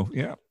 So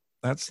yeah,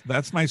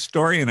 that's my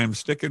story, and I'm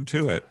sticking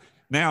to it.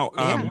 Now,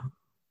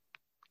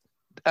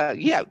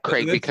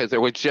 Craig, because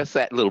there was just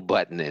that little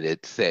button and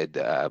it said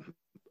to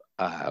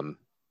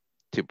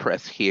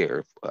press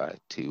here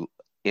to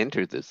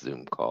enter the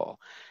Zoom call.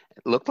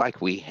 It looked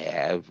like we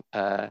have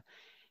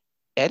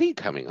Eddie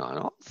coming on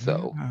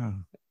also.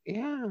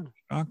 Yeah.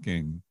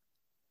 Shocking.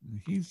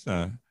 He's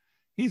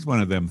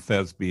one of them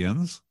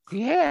thespians.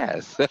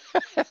 Yes.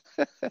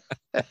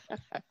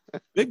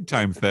 Big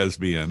time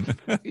thespian.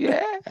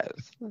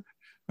 Yes.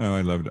 Oh,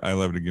 I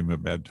love to give him a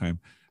bad time.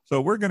 So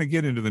we're going to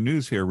get into the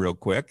news here real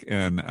quick,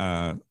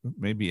 and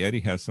maybe Eddie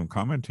has some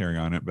commentary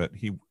on it, but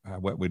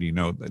what would he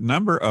know? The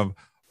number of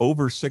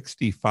over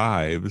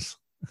 65s.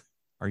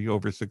 Are you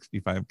over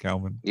 65,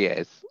 Calvin?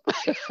 Yes.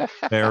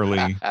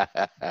 Barely.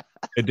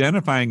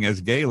 Identifying as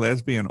gay,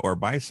 lesbian, or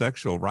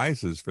bisexual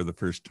rises for the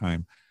first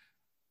time.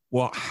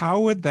 Well,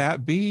 how would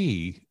that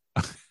be?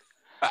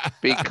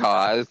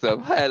 Because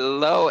of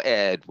hello,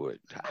 Edward.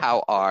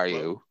 How are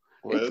you?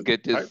 It's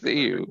good to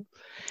see you.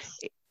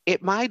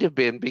 It might have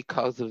been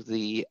because of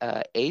the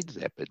AIDS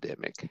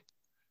epidemic.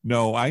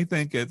 No, I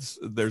think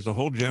there's a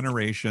whole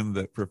generation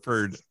that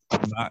preferred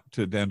not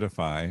to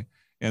identify,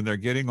 and they're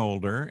getting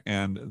older,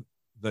 and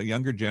the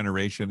younger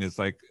generation is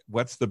like,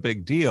 what's the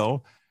big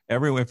deal?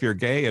 If you're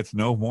gay, it's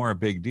no more a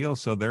big deal.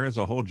 So there is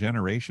a whole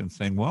generation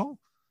saying, well,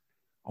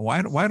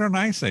 why don't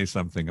I say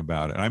something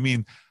about it? I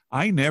mean,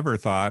 I never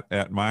thought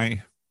at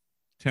my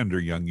tender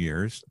young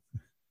years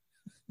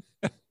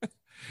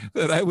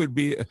that I would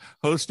be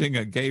hosting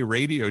a gay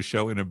radio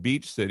show in a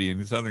beach city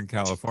in Southern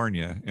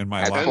California in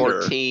my life.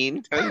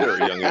 14. Tender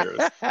young years.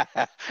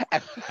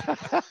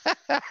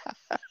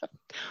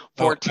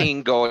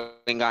 14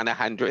 going on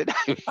 100.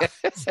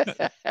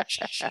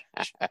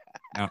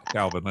 Now,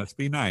 Calvin, let's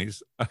be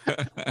nice.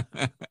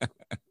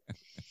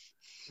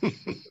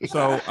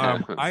 So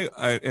I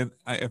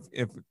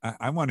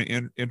want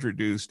to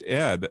introduce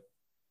Ed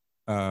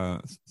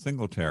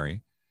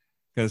Singletary,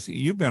 because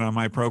you've been on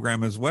my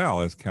program as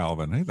well as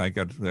Calvin. I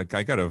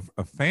got a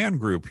fan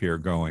group here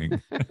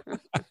going.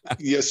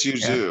 Yes, you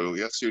do.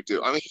 Yes, you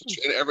do. I mean,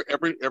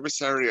 every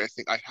Saturday, I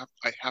think I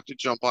have to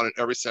jump on it.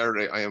 Every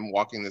Saturday, I am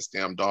walking this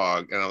damn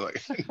dog, and I'm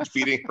like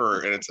feeding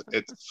her, and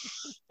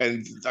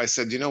and I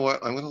said, you know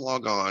what? I'm going to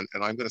log on,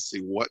 and I'm going to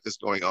see what is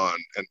going on,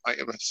 and I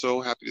am so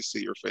happy to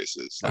see your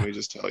faces. Let me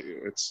just tell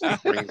you, it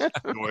brings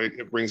joy.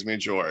 It brings me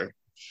joy.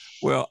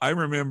 Well, I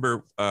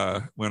remember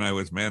when I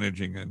was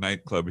managing a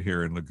nightclub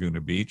here in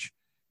Laguna Beach,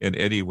 and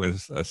Eddie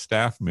was a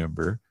staff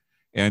member,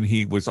 and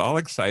he was all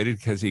excited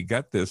because he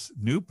got this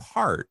new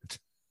part.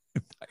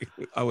 I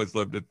always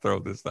love to throw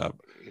this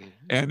up.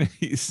 And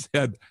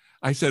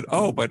I said,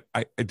 oh, but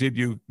did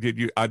you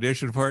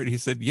audition for it? He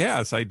said,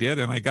 yes, I did.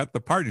 And I got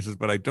the part. He says,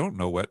 but I don't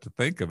know what to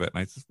think of it.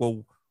 And I said,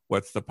 well,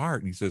 what's the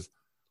part? And he says,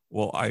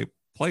 well, I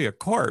play a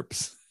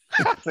corpse.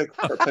 Play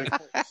corpse.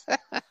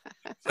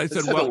 I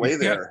said, well,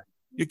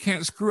 you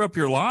can't screw up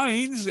your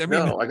lines. I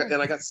mean, no, I got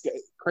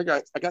Craig.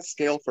 I got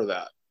scale for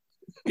that.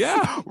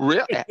 Yeah,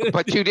 really.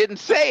 But you didn't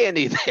say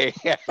anything.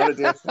 But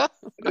it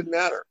didn't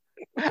matter.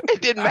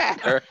 It didn't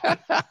matter. I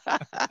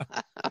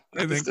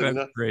think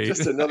that's great.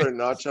 Just another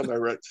notch on my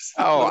resume.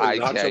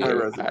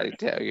 I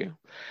tell you.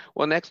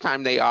 Well, next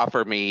time they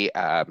offer me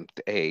a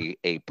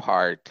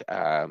part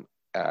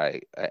in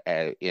a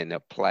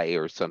play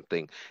or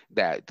something,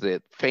 that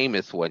the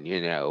famous one,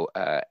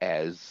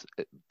 as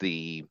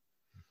the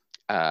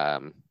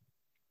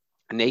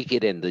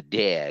Naked and the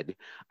Dead,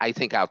 I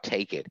think I'll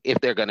take it if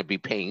they're going to be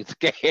paying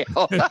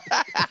scale.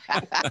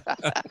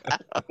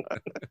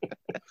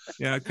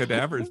 Yeah,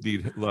 cadavers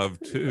need love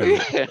too.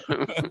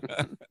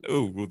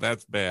 Oh,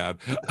 that's bad.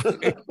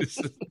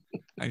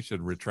 I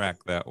should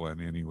retract that one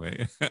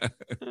anyway.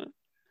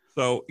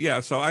 So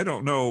I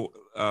don't know.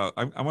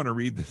 I want to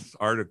read this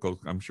article.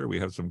 I'm sure we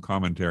have some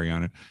commentary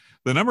on it.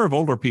 The number of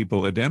older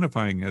people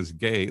identifying as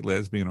gay,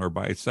 lesbian, or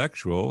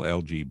bisexual,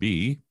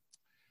 LGB,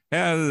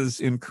 has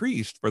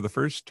increased for the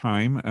first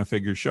time,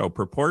 figures show.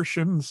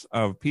 Proportions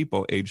of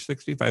people aged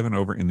 65 and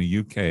over in the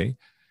UK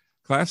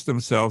class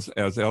themselves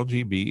as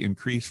LGB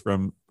increased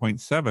from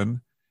 0.7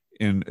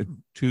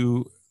 in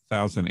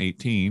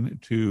 2018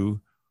 to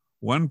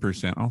 1%,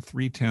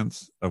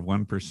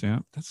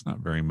 0.3%. That's not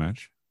very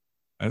much.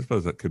 I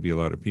suppose that could be a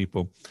lot of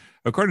people.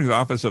 According to the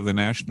Office of the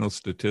National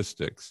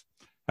Statistics,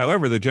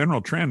 However, the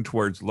general trend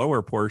towards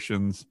lower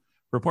proportions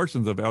of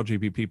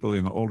LGBT people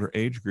in the older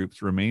age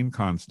groups remain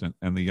constant,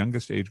 and the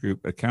youngest age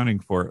group accounting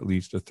for at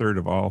least a third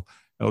of all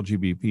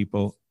LGBT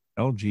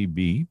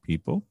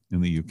people in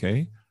the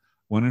UK.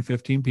 1 in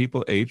 15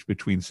 people aged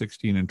between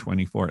 16 and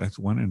 24. That's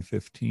 1 in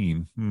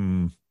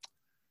 15.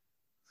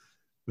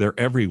 They're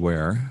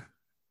everywhere,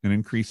 an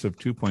increase of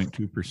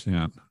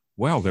 2.2%.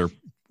 Well,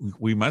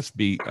 we must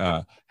be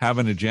have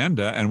an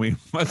agenda, and we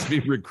must be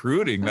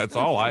recruiting. That's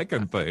all I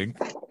can think.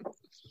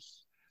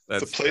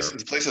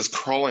 The place is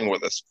crawling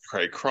with us,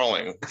 Craig.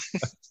 Crawling.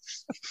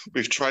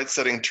 We've tried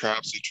setting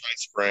traps. We've tried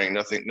spraying.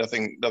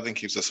 Nothing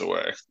keeps us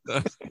away.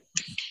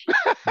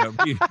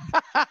 Be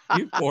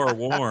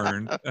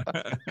forewarned.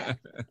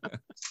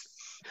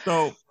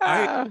 So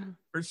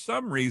for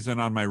some reason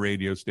on my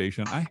radio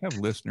station, I have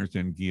listeners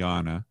in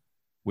Guyana,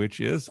 which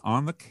is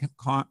on the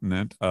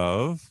continent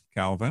of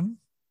Calvin.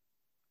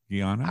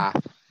 Guyana,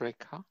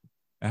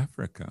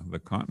 Africa, the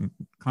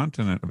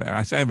continent of.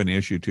 I have an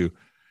issue too.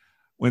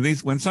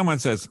 When someone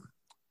says,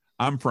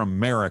 "I'm from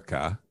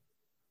America,"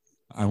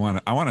 I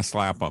want to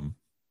slap them.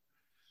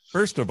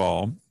 First of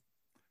all,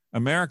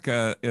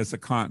 America is a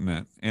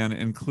continent and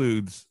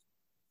includes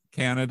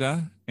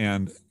Canada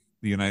and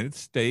the United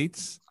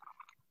States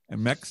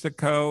and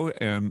Mexico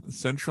and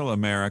Central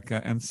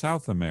America and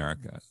South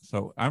America.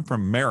 So I'm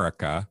from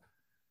America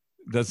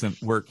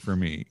doesn't work for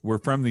me. We're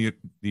from the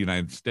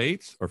United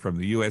States or from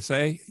the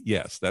USA.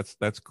 Yes,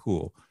 that's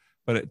cool.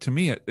 But to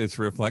me, it's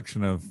a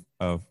reflection of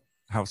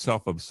how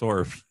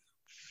self-absorbed.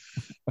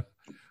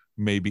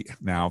 Maybe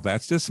now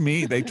that's just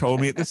me. They told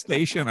me at the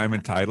station I'm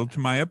entitled to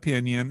my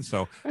opinion,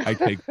 so I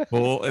take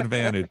full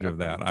advantage of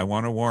that. I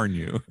want to warn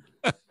you.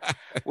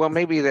 Well,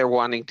 maybe they're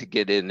wanting to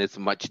get in as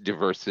much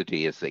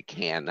diversity as they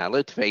can. Now,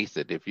 let's face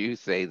it. If you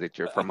say that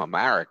you're from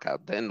America,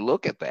 then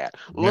look at that.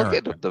 America. Look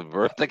at the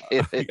diversity.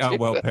 Yeah,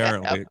 well,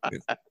 apparently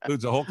it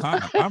includes a whole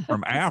continent. I'm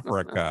from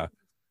Africa.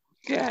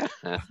 Yeah.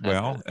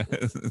 Well,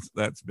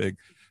 that's big.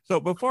 So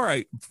before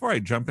I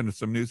jump into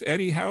some news,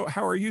 Eddie, how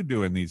are you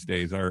doing these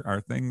days?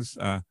 Are things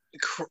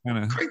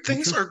Craig,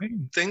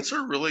 things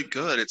are really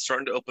good. It's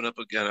starting to open up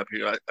again up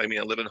here. I mean,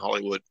 I live in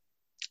Hollywood.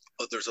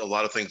 There's a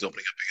lot of things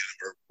opening up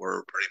again.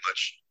 We're pretty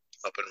much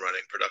up and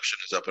running. Production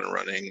is up and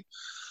running.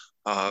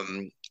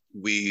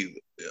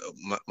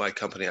 My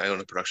company, I own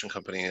a production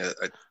company.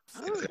 I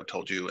think I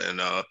told you, and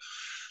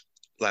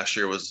last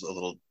year was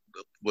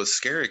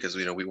scary because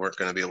we weren't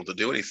going to be able to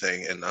do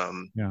anything, and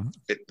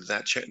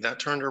that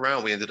turned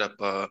around. We ended up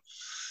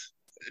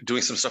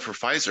doing some stuff for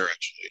Pfizer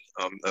actually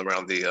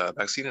around the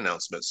vaccine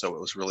announcement.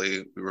 So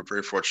we were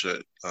very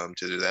fortunate to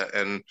do that,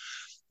 and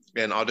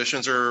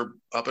auditions are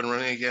up and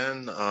running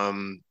again. A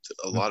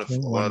lot of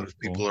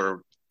people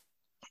are,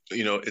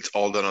 it's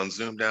all done on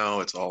Zoom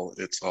now. It's all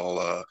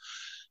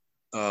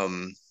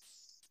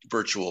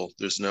virtual.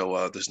 There's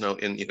no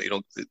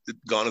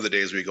gone are the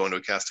days where you go into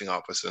a casting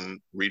office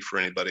and read for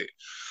anybody,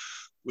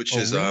 which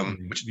is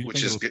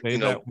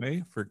that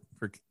way for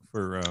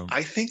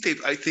I think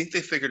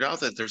they figured out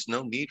that there's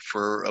no need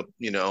for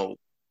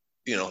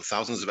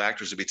thousands of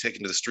actors to be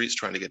taken to the streets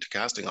trying to get to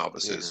casting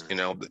offices.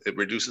 It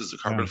reduces the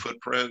carbon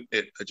footprint.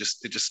 It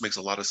just makes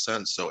a lot of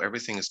sense. So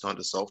everything has gone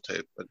to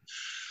self-tape, but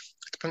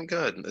it's been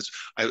good.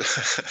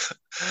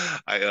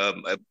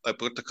 I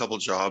booked a couple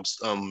jobs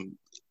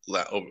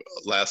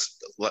last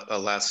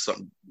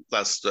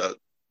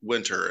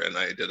winter, and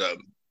I did a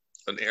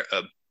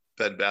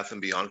Bed Bath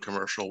 & Beyond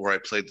commercial where I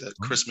played the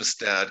Christmas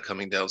dad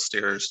coming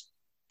downstairs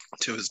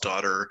to his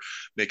daughter,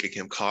 making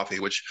him coffee,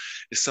 which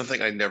is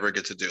something I never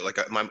get to do. Like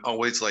I'm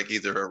always like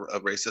either a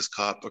racist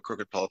cop, a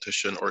crooked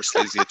politician, or a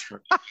sleazy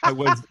attorney. I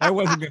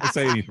wasn't going to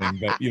say anything,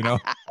 but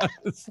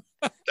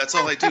that's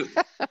all I do.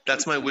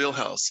 That's my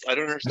wheelhouse. I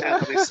don't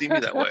understand how they see me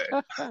that way.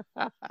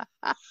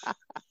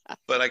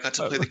 But I got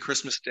to play the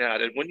Christmas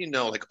dad, and when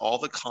like all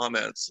the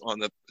comments on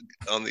the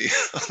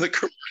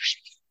commercial.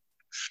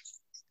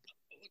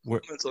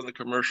 Comments on the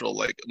commercial,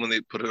 like when they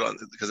put it on,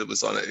 because it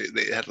was on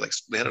they had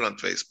it on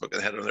Facebook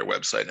and had it on their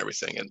website and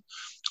everything, and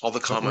all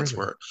the comments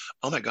were,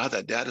 "Oh my God,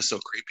 that dad is so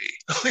creepy."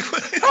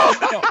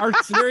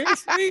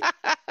 Seriously?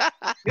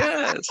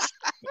 Yes.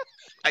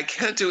 I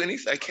can't do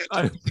anything. I can't.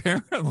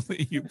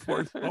 Apparently, you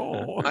poor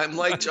soul. I'm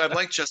like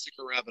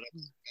Jessica Rabbit.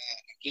 I'm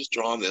just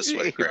drawn this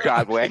way. Craig.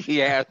 God,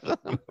 yes,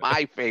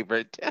 my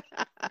favorite.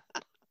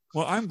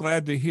 Well, I'm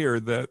glad to hear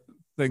that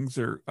things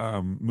are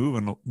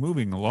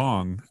moving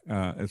along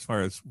as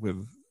far as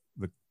with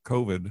the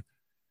COVID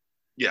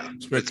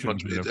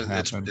restrictions that have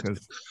happened.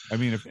 Because I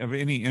mean, if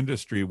any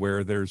industry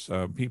where there's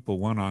people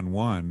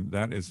one-on-one,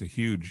 that is a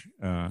huge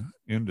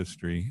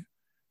industry,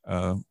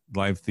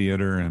 live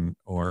theater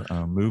or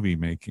movie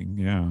making.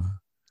 Yeah.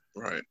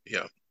 Right.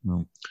 Yeah.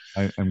 Well,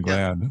 I'm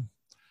glad. Yeah.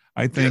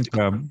 I think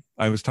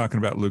I was talking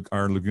about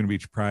our Laguna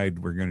Beach Pride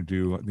we're going to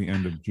do at the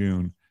end of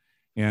June.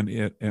 And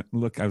I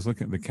was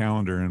looking at the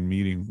calendar and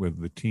meeting with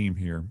the team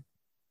here,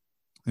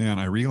 and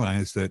I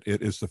realized that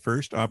it is the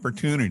first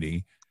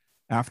opportunity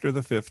after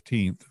the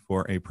 15th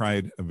for a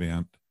Pride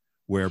event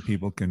where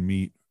people can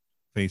meet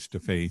face to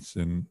face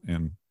and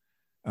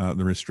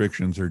the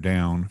restrictions are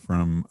down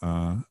from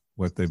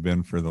what they've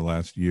been for the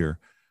last year.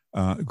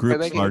 Where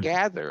they can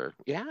gather.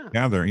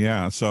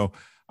 Yeah. So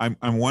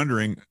I'm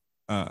wondering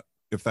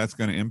if that's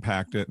going to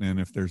impact it, and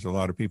if there's a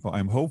lot of people.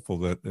 I'm hopeful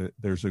that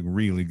there's a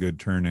really good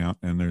turnout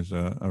and there's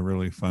a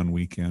really fun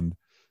weekend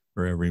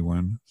for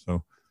everyone.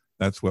 So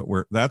that's what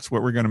we're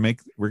going to make.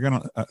 We're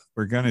going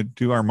to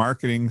do our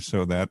marketing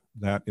so that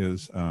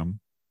is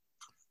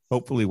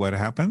hopefully what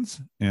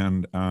happens,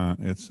 and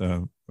it's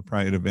a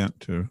pride event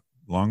to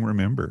long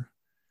remember.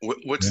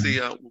 What's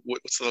the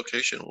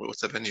location? What's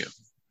the venue?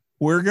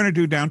 We're going to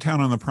do downtown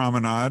on the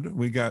promenade.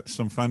 We got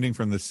some funding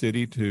from the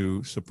city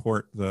to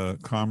support the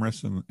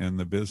commerce and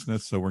the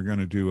business. So we're going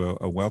to do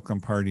a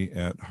welcome party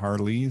at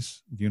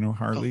Harley's. Do you know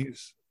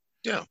Harley's?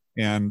 Yeah.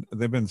 And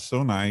they've been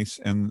so nice.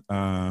 And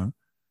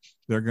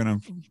they're going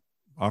to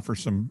offer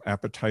some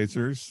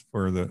appetizers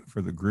for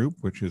the group,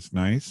 which is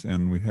nice.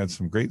 And we had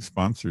some great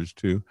sponsors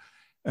too.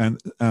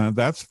 And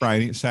that's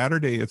Friday.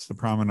 Saturday, it's the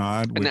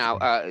promenade. Now,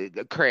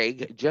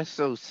 Craig, just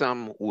so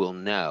some will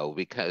know,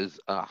 because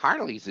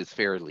Harley's is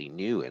fairly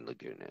new in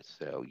Laguna,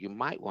 so you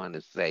might want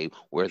to say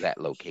where that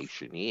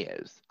location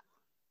is.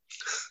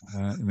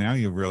 Now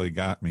you've really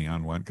got me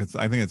on one, because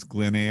I think it's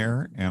Glen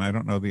Air, and I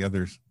don't know the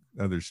other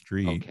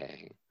street.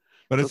 Okay.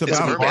 But it's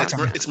about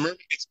Mermaid. It's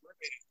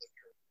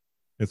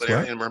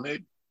what? In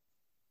Mermaid.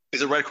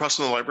 Is it right across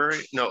from the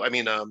library? No, I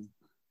mean,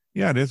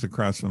 yeah, it is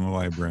across from the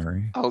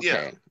library.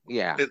 Okay.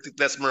 Yeah.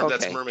 That's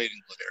Mermaid in Glen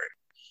Air.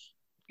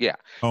 Yeah.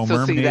 Oh, so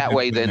Mermaid see that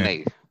way, then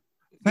they.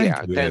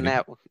 Thank you, then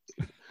Eddie.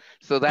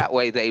 So that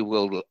way they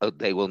will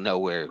know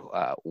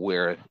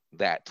where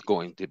that's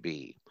going to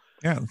be.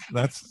 Yeah,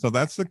 that's the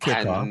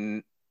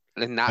kickoff.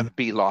 And not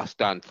be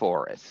lost on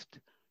Forest.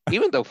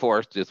 Even though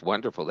Forest is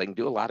wonderful, they can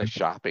do a lot of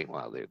shopping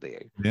while they're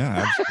there.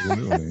 Yeah,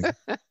 absolutely.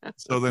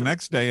 So the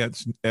next day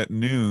it's at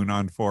noon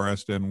on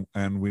Forest,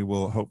 and we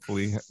will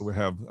hopefully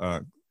have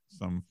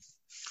some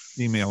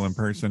female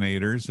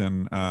impersonators,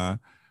 and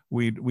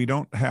we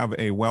don't have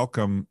a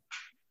welcome.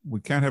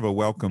 We can't have a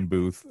welcome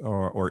booth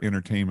or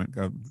entertainment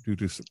due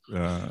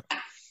to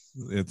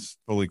it's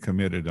fully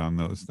committed on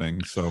those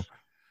things. So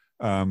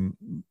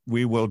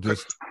we will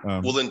just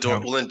will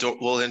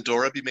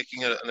Dora be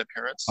making an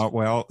appearance?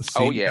 Well,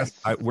 see, yes,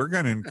 we're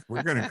gonna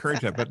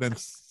encourage that. But then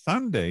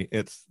Sunday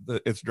it's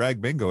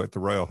drag bingo at the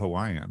Royal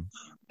Hawaiian.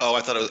 Oh,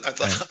 I thought it was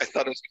because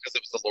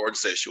it was the Lord's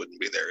Day she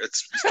wouldn't be there.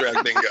 It's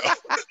drag bingo.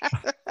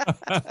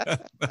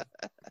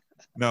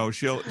 No,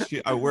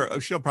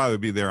 she'll probably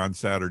be there on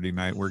Saturday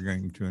night. We're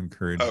going to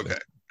encourage. Okay.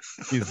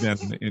 She's been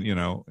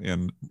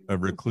in a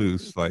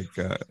recluse like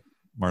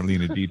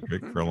Marlena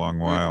Dietrich for a long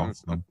while.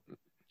 So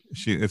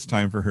it's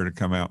time for her to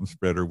come out and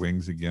spread her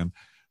wings again.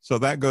 So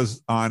that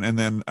goes on. And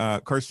then,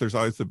 of course, there's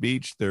always the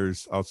beach.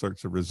 There's all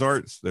sorts of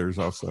resorts. There's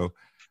also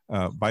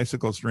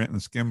bicycles to rent and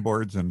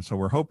skimboards. And so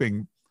we're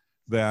hoping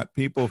that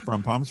people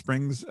from Palm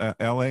Springs,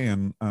 LA,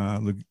 and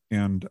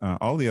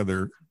all the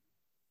other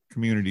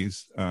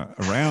communities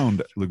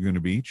around Laguna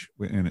Beach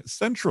in its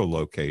central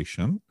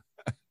location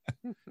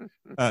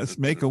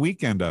make a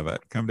weekend of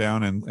it. Come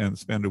down and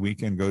spend a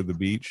weekend, go to the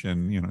beach,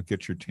 and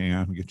get your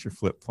tan, get your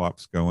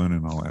flip-flops going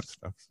and all that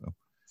stuff. So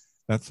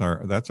that's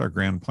our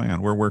grand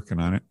plan. We're working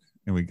on it,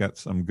 and we got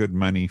some good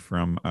money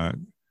from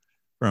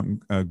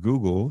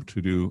Google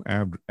to do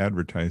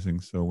advertising.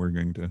 So we're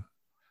going to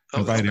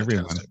invite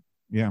everyone. Fantastic.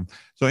 Yeah.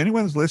 So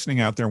anyone who's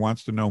listening out there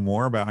wants to know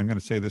more about, I'm going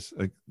to say this,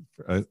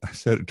 I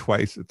said it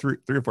twice, three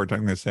or four times.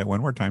 I'm going to say it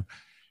one more time.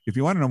 If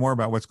you want to know more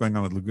about what's going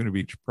on with Laguna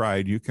Beach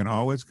Pride, you can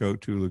always go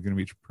to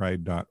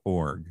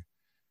lagunabeachpride.org,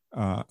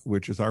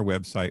 which is our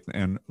website,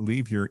 and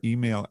leave your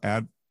email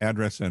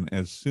address. And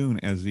as soon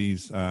as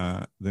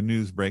the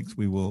news breaks,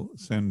 we will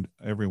send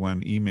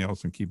everyone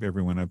emails and keep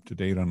everyone up to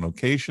date on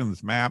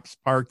locations, maps,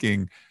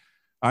 parking.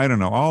 I don't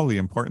know, all the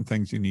important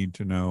things you need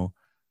to know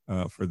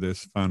for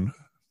this fun,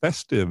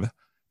 festive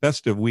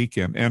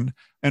weekend.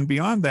 And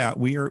beyond that,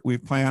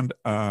 we've planned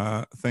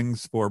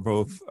things for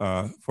both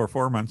for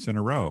 4 months in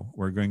a row.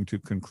 We're going to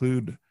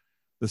conclude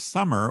the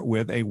summer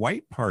with a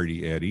white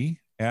party, Eddie,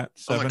 at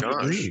 7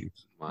 degrees.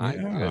 My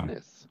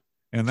goodness.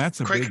 And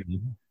that's a Craig,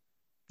 big.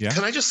 Yeah.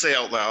 Can I just say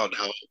out loud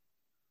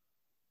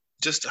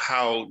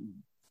how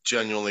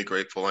genuinely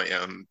grateful I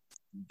am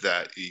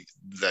that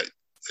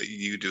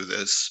you do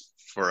this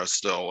for us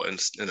still, and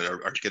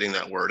are getting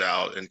that word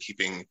out and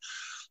keeping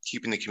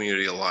the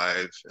community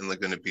alive in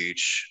Laguna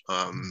Beach.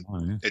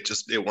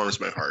 It warms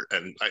my heart,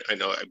 and I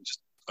know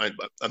I'm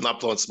not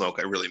blowing smoke.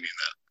 I really mean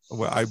that.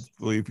 Well, I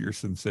believe your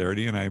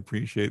sincerity, and I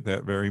appreciate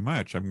that very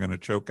much. I'm going to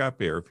choke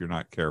up here if you're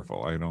not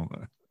careful. I don't.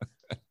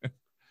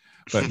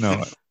 But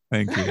no,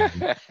 thank you.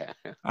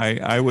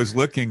 I was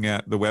looking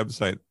at the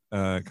website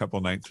a couple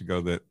nights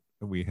ago that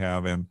we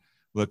have, and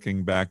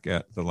looking back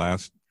at the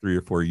last 3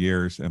 or 4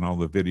 years and all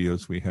the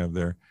videos we have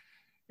there.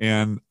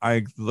 And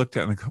I looked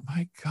at it and I go,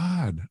 my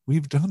God,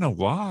 we've done a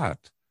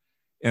lot.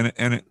 And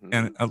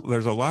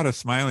there's a lot of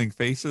smiling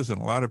faces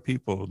and a lot of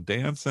people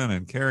dancing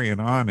and carrying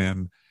on.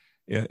 And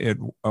it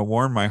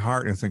warmed my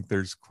heart. I think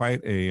there's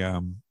quite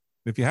a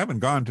if you haven't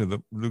gone to the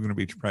Laguna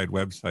Beach Pride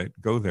website,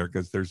 go there,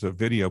 because there's a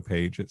video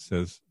page. It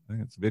says, I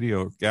think it's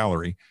video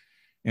gallery.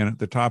 And at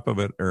the top of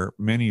it are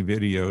many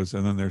videos.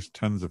 And then there's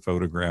tons of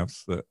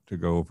photographs to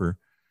go over,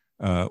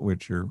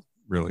 which are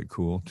really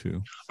cool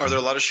too. Are there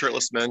a lot of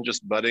shirtless men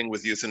just budding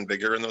with youth and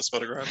vigor in those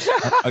photographs?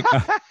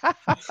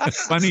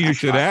 Funny you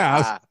should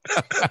ask.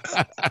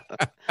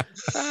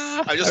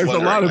 There's a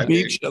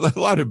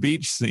lot of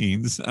beach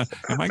scenes.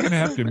 Am I going to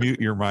have to mute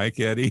your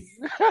mic, Eddie?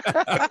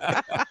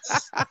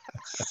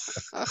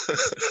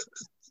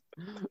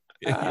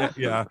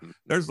 yeah.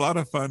 There's a lot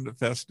of fun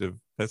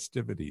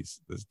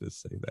festivities. Let's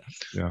just say that.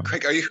 Yeah.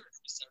 Craig, are you?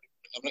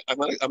 I'm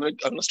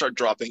gonna start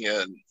dropping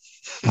in.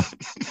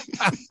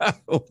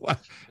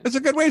 It's a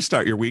good way to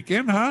start your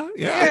weekend, huh?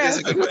 Yeah, it is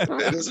a good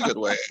way. It is a good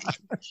way. And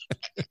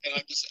I'm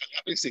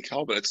happy to see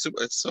Calvin. It's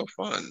so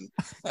fun.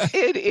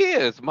 It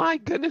is. My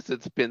goodness,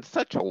 it's been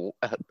such a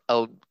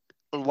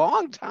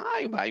long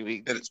time. I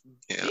mean,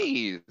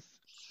 geez.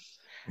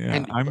 Yeah,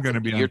 and I'm going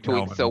to be. You're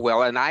doing so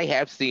well, and I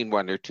have seen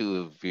one or two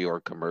of your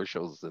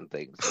commercials and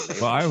things.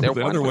 And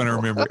the other one I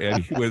remember,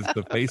 Eddie, was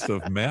the face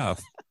of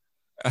meth.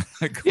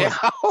 Yeah.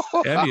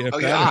 Eddie, if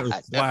that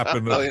was slap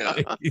in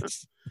the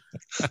face.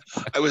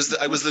 I was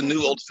the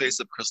new old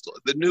face of crystal.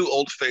 The new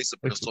old face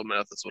of crystal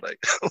meth is what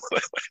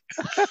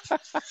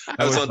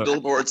I was on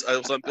billboards. I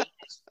was on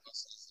billboards.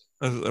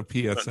 A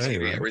PSA, on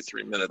TV right? every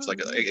 3 minutes, like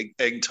an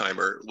egg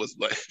timer with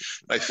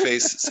my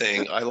face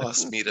saying "I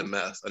lost me to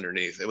meth"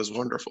 underneath. It was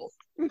wonderful.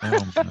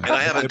 Oh, and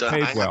I haven't done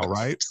paid well,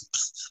 right?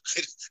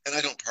 And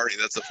I don't party.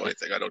 That's the funny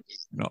thing. I don't do.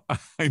 No,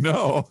 I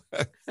know.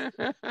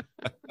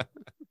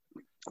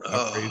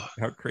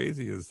 How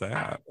crazy is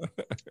that?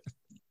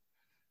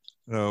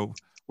 So,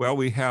 well,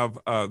 we've got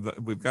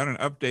an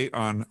update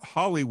on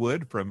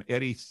Hollywood from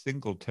Eddie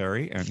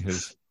Singletary and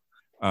his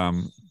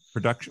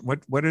production.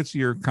 What is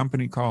your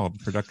company called?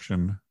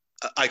 Production.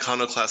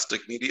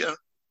 Iconoclastic Media.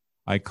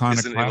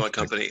 Iconoclastic. Is the name of my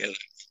company.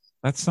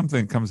 That's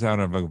something that comes out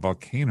of a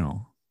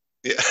volcano.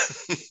 Yeah.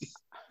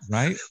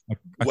 Right?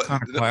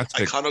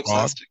 Iconoclastic.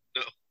 Iconoclastic.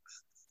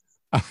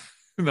 No.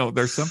 No,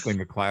 there's something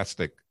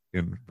eclastic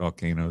in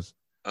volcanoes.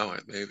 Oh,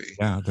 maybe.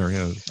 Yeah, there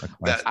is.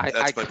 That's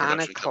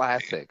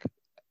Iconoclastic.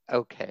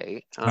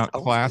 Okay. Not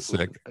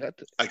classic.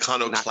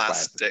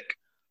 Iconoclastic.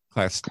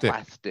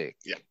 Plastic.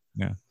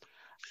 Yeah.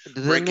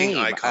 Breaking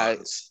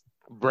icons.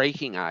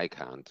 Breaking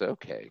icons.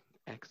 Okay.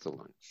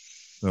 Excellent.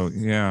 So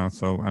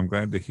I'm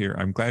glad to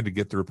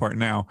get the report.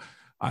 Now,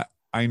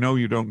 I know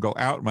you don't go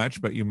out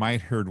much, but you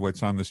might heard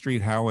what's on the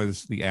street. How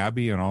is the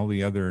Abbey and all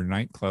the other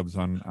nightclubs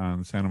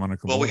on Santa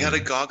Monica Well, Boulevard? we had a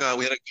Gaga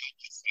signing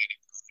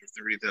for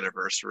their 30th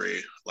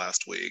anniversary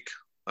last week.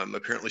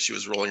 Apparently she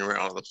was rolling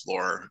around on the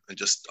floor and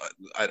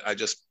I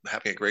just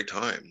having a great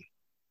time.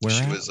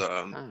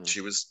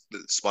 She was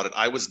spotted.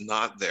 I was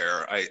not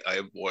there. I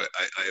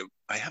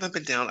haven't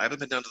been down. I haven't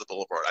been down to the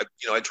boulevard. I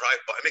drive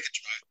by. I make a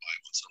drive by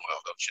once in a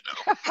while, don't you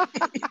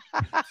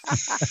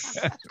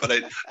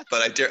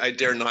know? but I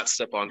dare not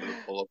step onto the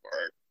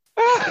boulevard.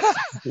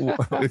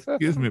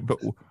 Excuse me, but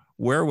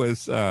where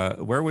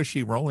was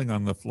she rolling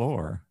on the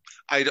floor?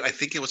 I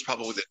think it was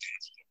probably the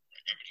dance floor.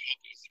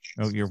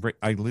 Oh,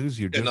 I lose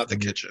you. And not the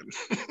kitchen.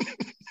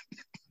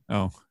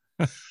 Oh.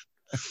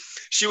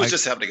 She was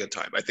just having a good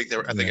time. I think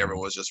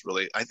everyone was just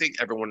really. I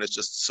think everyone is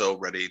just so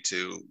ready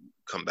to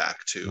come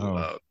back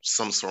to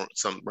some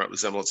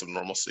resemblance of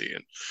normalcy.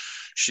 And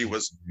she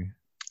was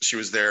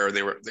there. They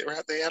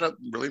had a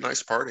really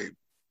nice party.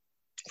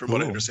 From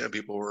what I understand,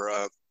 people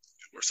were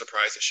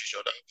surprised that she showed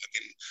up.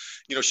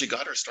 I mean, she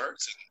got her start.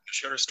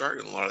 She got her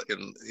start in a lot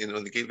in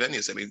the gay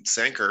venues. I mean,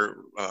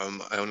 Sanker. I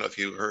don't know if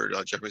you heard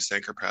Jeffrey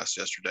Sanker passed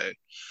yesterday.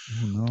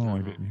 Oh, no, I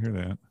didn't hear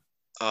that.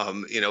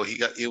 He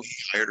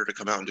hired her to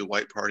come out and do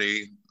White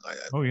Party.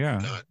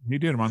 He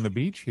did them on the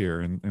beach here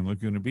in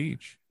Laguna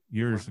Beach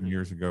years and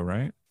years ago,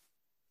 right?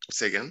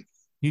 Say again.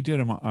 He did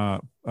them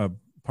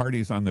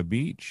parties on the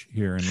beach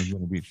here in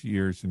Laguna Beach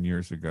years and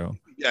years ago.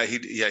 Yeah, he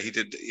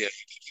did. Yeah,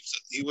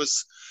 he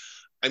was.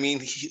 I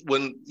mean,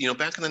 when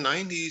back in the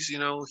 90s,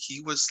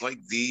 he was like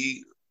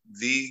the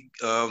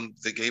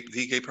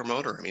gay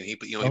promoter. I mean, he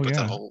put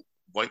that whole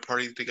White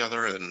Party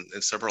together and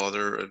several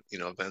other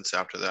events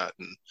after that.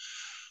 And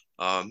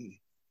I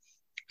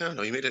don't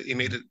know. He made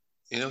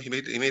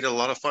it a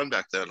lot of fun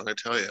back then. I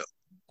tell you.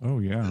 Oh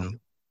yeah.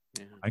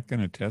 I can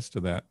attest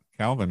to that.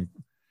 Calvin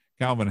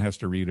has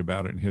to read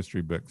about it in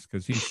history books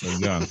because he's so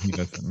young. He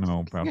doesn't know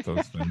about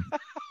those things.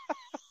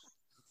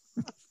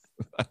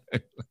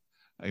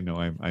 I know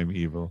I'm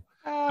evil.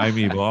 I'm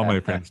evil. All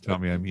my friends tell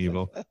me I'm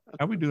evil.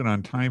 How are we doing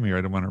on time here?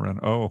 I don't want to run.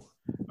 Oh,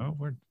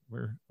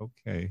 we're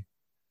okay.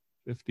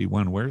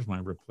 51. Where's my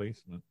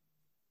replacement?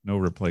 No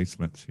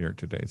replacements here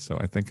today, so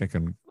I think I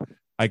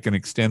can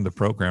extend the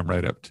program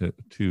right up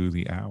to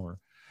the hour.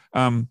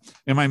 Am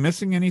I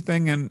missing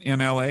anything in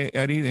LA,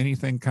 Eddie?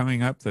 Anything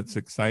coming up that's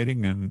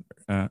exciting and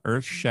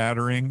earth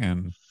shattering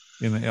and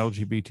in the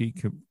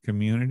LGBT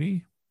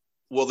community?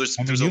 Well, there's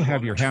you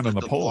have your hand on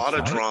the pulse.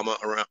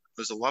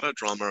 There's a lot of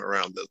drama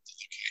around the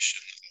location.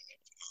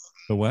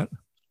 The what?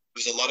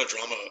 There's a lot of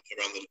drama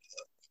around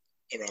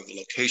around the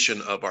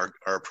location of our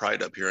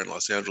Pride up here in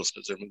Los Angeles,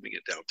 because they're moving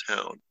it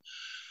downtown.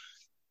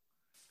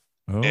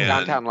 Oh,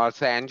 Downtown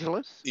Los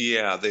Angeles?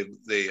 Yeah, they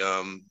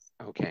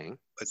Okay.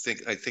 I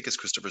think it's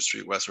Christopher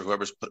Street West or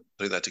whoever's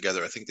putting that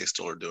together. I think they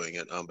still are doing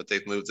it, but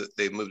they've moved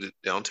it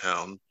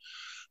downtown.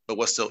 But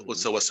West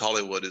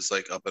Hollywood is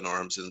like up in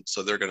arms, and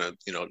so they're gonna,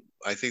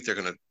 I think they're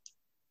gonna.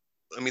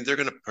 I mean, they're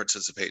going to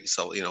participate and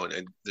sell,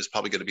 and there's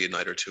probably going to be a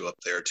night or two up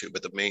there too.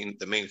 But the main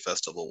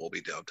festival will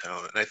be downtown,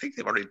 and I think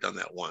they've already done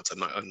that once. I'm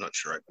not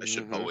sure. I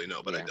should probably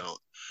know, but I don't.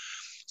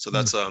 So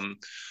that's well,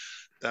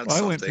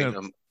 I went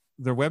to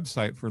their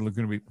website for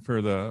Laguna Beach,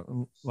 for the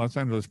Los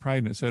Angeles Pride,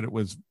 and it said it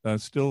was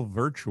still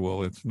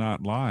virtual. It's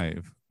not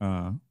live.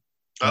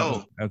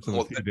 That's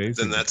a few days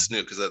then ago. That's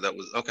new, because that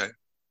was okay.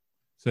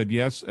 Said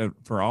yes,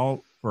 for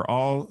all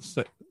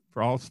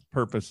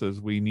purposes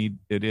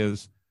it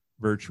is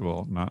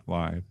virtual, not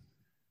live.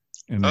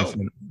 And they said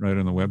it right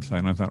on the website.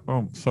 And I thought,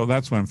 so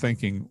that's what I'm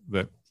thinking,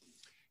 that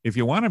if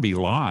you want to be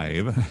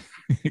live,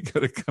 you got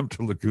to come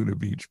to Laguna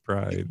Beach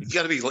Pride. You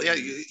got to be,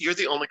 you're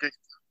the only guy.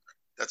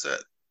 That's it.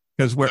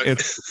 Because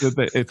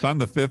it's on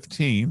the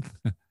 15th,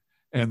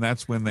 and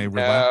that's when they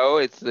relax. No,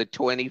 it's the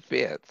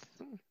 25th.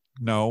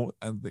 No,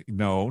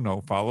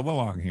 follow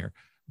along here.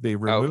 They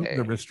removed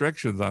the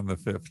restrictions on the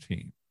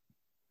 15th.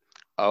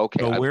 Okay.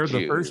 So we're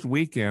the first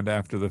weekend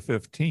after the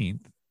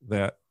 15th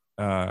that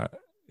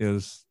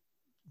is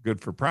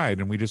good for Pride,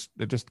 and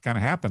it just kind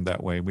of happened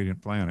that way. We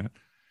didn't plan it.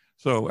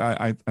 So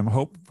I'm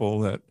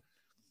hopeful that,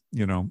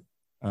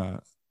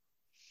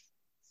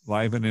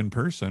 live and in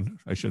person,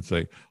 I should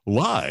say,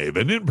 live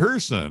and in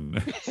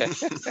person.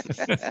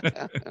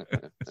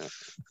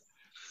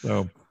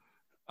 So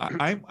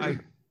okay,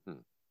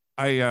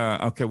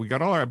 we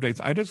got all our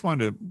updates. I just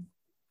wanted to,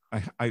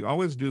 I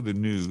always do the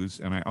news,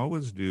 and I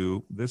always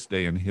do this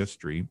day in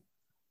history.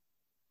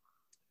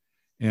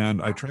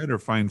 And I try to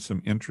find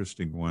some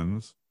interesting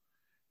ones.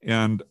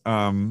 And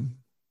I'm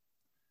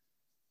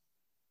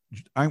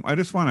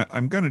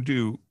going to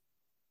do,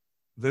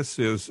 this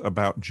is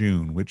about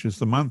June, which is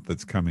the month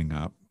that's coming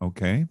up.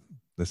 Okay.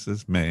 This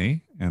is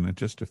May, and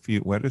just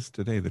what is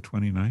today? The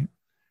 29th?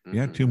 Mm-hmm.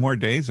 Yeah. 2 more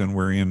days and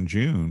we're in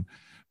June.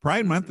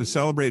 Pride Month is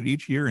celebrated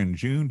each year in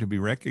June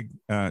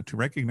to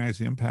recognize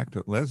the impact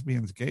that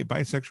lesbians, gay,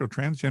 bisexual,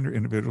 transgender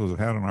individuals have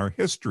had on our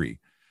history,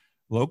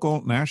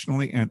 local,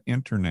 nationally, and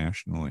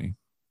internationally.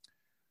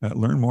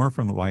 Learn more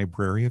from the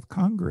Library of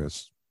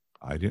Congress.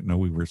 I didn't know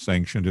we were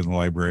sanctioned in the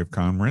Library of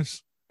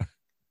Congress.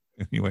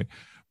 Anyway,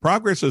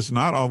 progress is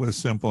not always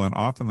simple, and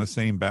often the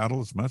same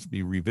battles must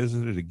be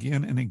revisited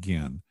again and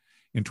again.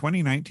 In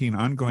 2019,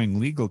 ongoing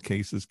legal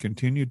cases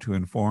continue to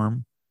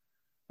inform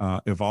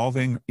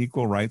evolving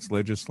equal rights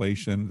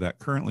legislation that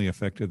currently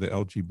affected the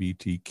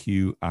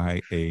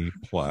LGBTQIA+.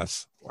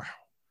 Wow.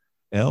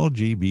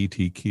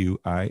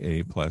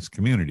 LGBTQIA+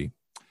 community.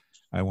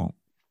 I won't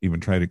even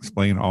try to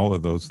explain all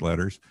of those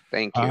letters.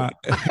 Thank you.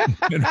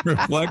 In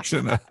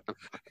reflection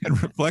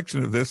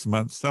of this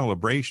month's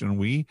celebration,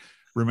 we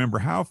remember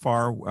how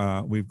far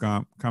we've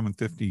come in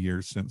 50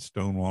 years since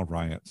Stonewall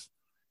riots.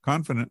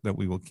 Confident that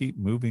we will keep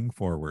moving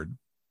forward.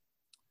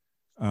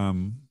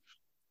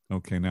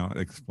 Okay, now it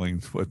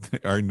explains what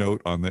our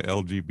note on the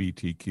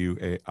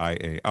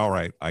LGBTQIA. All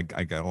right,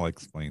 I'll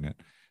explain it.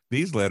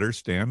 These letters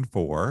stand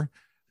for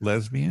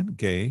lesbian,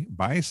 gay,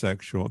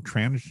 bisexual,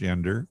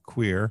 transgender,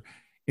 queer,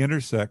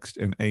 intersex,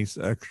 and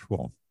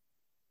asexual.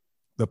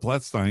 The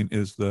plus sign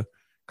is the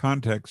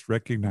context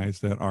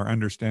recognized that our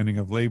understanding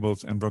of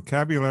labels and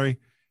vocabulary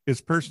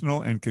is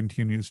personal and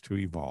continues to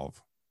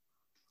evolve.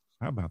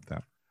 How about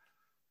that?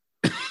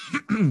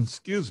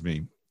 Excuse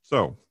me.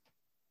 So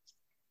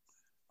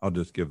I'll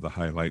just give the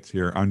highlights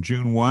here. On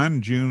June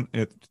 1,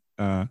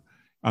 on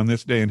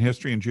this day in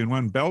history, in June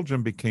 1,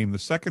 Belgium became the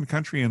second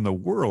country in the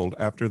world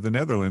after the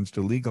Netherlands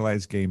to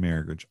legalize gay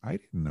marriage. I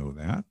didn't know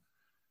that.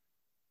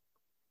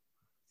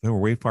 They were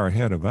way far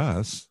ahead of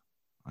us.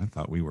 I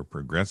thought we were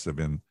progressive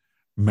in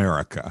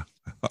America.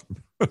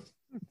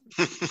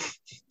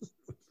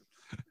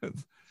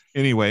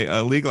 Anyway,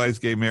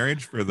 legalized gay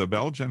marriage for the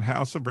Belgian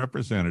House of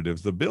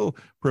Representatives. The bill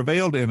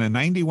prevailed in a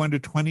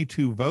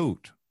 91-22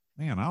 vote.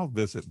 Man, I'll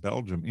visit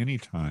Belgium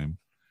anytime.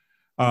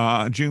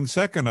 June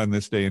 2nd, on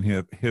this day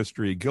in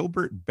history,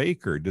 Gilbert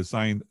Baker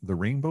designed the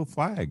rainbow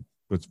flag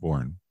was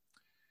born.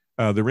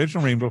 The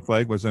original rainbow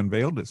flag was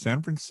unveiled at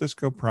San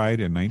Francisco Pride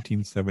in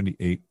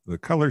 1978. The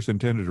colors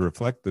intended to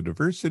reflect the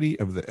diversity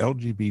of the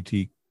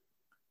LGBT,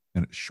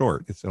 and it's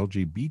short, it's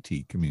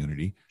LGBT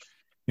community.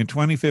 In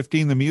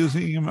 2015, the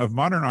Museum of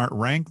Modern Art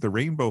ranked the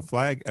rainbow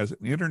flag as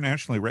an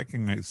internationally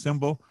recognized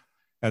symbol,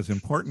 as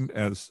important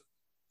as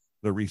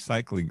the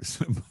recycling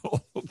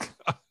symbol.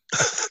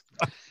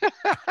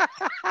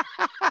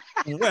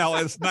 Well,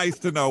 it's nice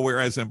to know we're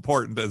as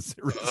important as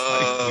the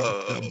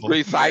recycling symbol.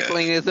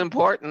 Recycling is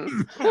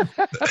important.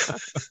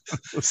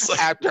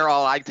 After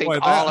all, I think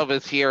all of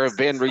us here have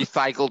been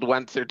recycled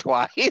once or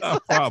twice.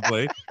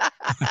 Probably.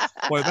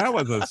 Boy, that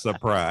was a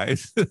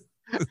surprise.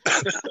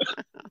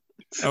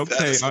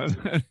 Okay.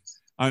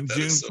 On That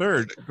June is so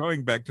 3rd, funny.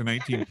 going back to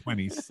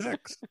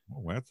 1926.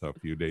 Oh, that's a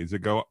few days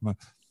ago.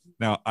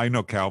 Now, I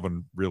know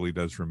Calvin really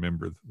does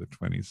remember the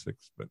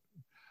 26th, but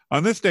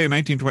on this day in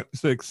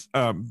 1926,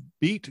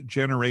 Beat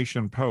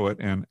Generation poet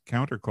and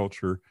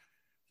counterculture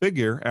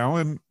figure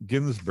Allen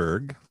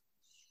Ginsberg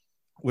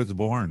was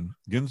born.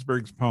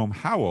 Ginsberg's poem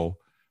Howl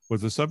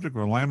was the subject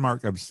of a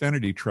landmark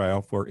obscenity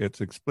trial for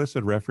its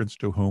explicit reference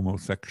to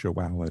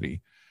homosexuality,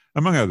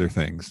 among other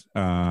things,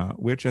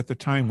 which at the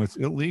time was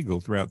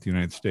illegal throughout the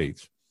United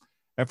States.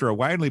 After a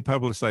widely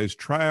publicized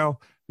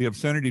trial, the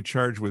obscenity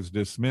charge was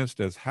dismissed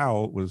as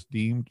Howl was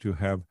deemed to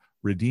have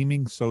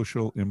redeeming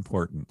social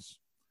importance.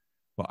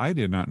 Well, I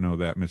did not know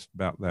that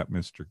about that,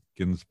 Mr.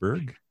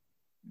 Ginsberg.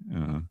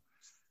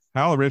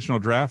 Howl original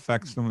draft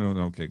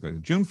facsimile. Okay,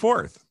 good. June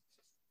 4th.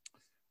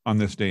 On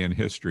this day in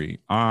history,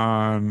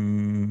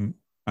 on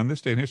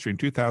this day in history in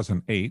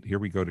 2008, here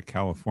we go to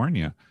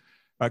California.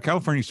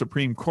 California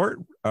Supreme Court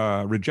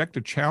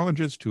rejected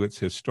challenges to its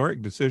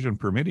historic decision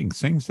permitting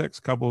same-sex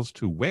couples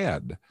to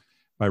wed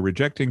by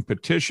rejecting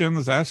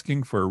petitions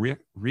asking for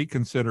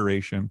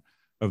reconsideration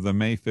of the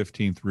May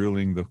 15th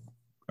ruling. The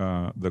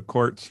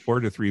court's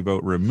 4-3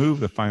 vote removed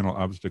the final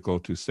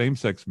obstacle to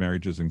same-sex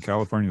marriages in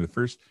California. The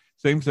first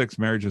same-sex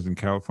marriages in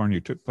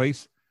California took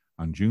place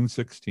on June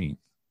 16th.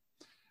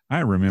 I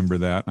remember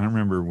that. I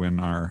remember when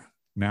our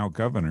now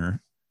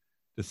governor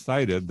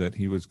decided that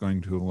he was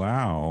going to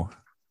allow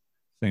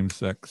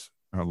same-sex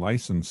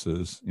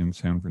licenses in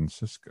San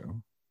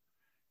Francisco.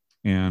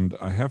 And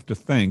I have to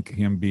thank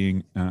him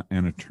being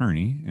an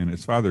attorney and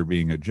his father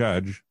being a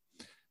judge,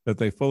 that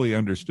they fully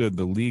understood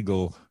the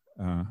legal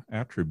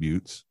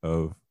attributes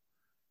of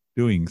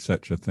doing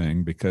such a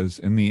thing, because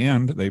in the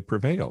end they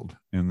prevailed,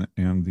 and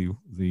the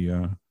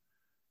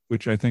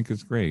which I think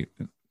is great.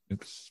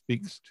 It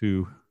speaks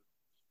to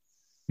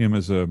him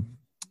as a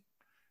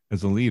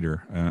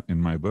leader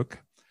in my book.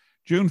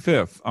 June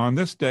 5th, on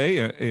this day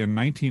in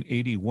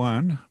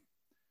 1981,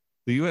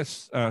 the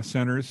U.S.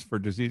 Centers for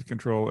Disease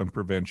Control and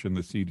Prevention,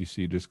 the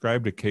CDC,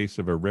 described a case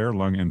of a rare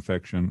lung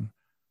infection.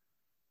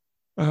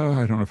 I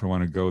don't know if I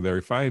want to go there.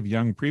 5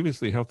 young,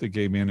 previously healthy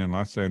gay men in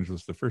Los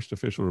Angeles, the first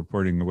official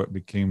reporting of what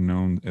became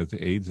known as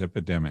the AIDS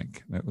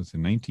epidemic. That was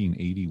in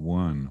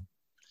 1981.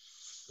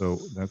 So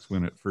that's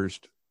when it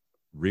first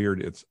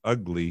reared its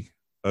ugly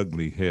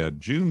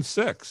head. June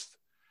 6th,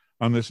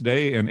 on this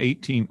day in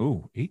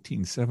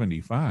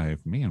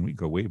 1875. Man, we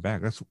go way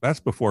back. That's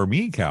before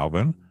me,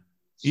 Calvin.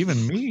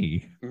 Even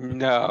me.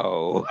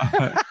 No.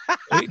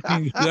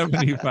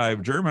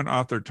 1875, German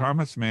author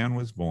Thomas Mann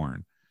was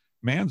born.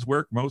 Mann's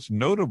work, most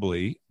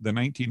notably the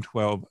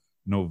 1912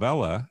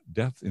 novella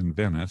Death in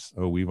Venice.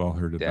 Oh, we've all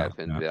heard about Death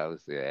in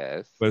Venice,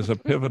 yes. was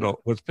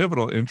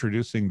pivotal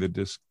introducing the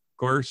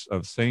discourse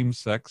of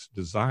same-sex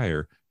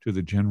desire to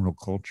the general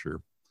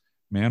culture.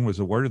 Mann was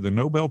awarded the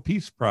Nobel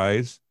Peace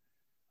Prize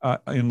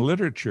in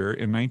literature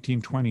in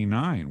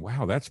 1929.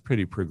 Wow, that's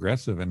pretty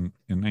progressive in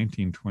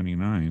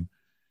 1929,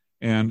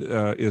 and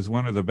is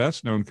one of the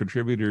best-known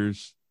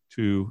contributors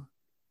to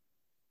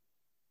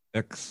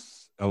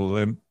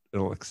Accelerature,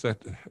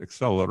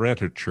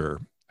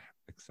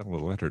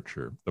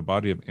 the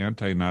body of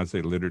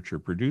anti-Nazi literature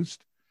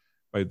produced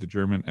by the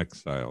German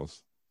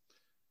exiles.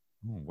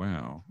 Oh,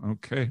 wow.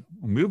 Okay,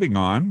 moving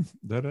on.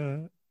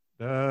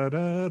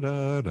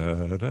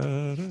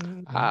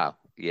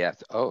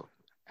 Yes. Oh,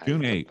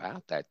 June 8th.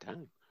 About that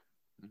time.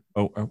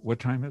 Oh, what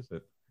time is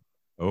it?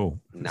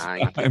 Oh,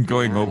 9. I'm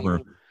going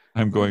over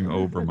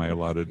my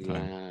allotted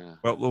time. Yeah.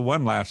 Well,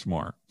 one last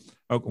more.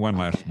 Oh, one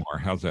last more.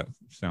 How's that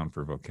sound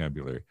for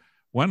vocabulary?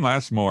 One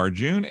last more.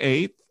 June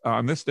 8th,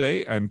 on this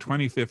day in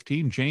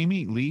 2015,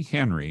 Jamie Lee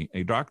Henry,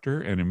 a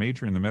doctor and a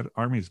major in the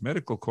Army's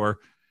Medical Corps,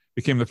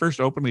 became the first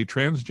openly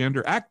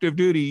transgender active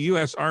duty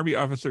U.S. Army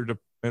officer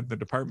at the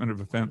Department of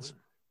Defense.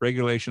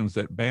 Regulations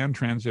that ban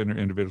transgender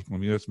individuals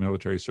from U.S.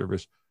 military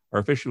service are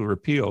officially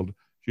repealed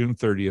June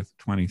 30th,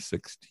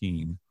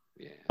 2016.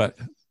 Yeah. But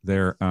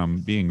they're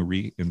being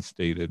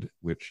reinstated,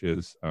 which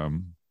is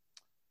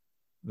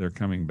they're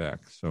coming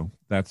back. So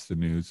that's the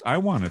news. I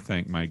want to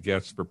thank my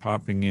guests for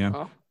popping in.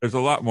 Oh. There's a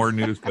lot more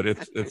news, but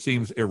it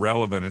seems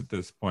irrelevant at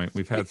this point.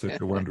 We've had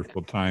such a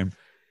wonderful time.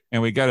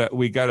 And we got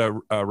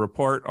a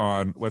report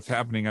on what's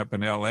happening up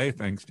in LA,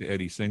 thanks to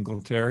Eddie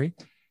Singletary.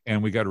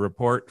 And we got a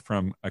report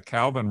from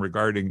Calvin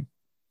regarding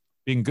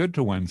being good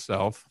to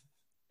oneself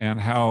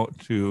and how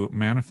to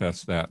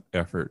manifest that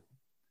effort.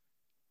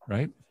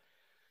 Right?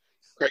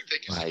 Craig,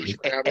 thank you so much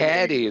for having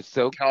Eddie, me. it's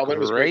so Calvin, it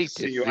was great great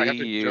to see you. I have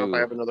to jump. I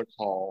have another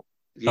call.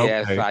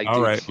 Yes, okay. I All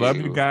do right. too. Love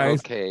you guys.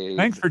 Okay.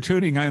 Thanks for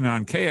tuning in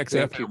on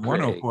KXFM you,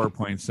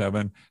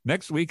 104.7.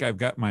 Next week, I've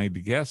got my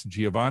guest,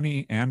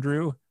 Giovanni.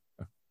 Anyway,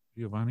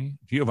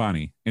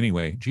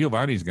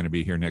 Giovanni's going to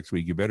be here next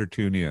week. You better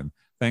tune in.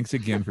 Thanks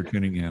again for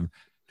tuning in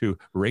to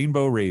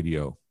Rainbow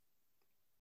Radio.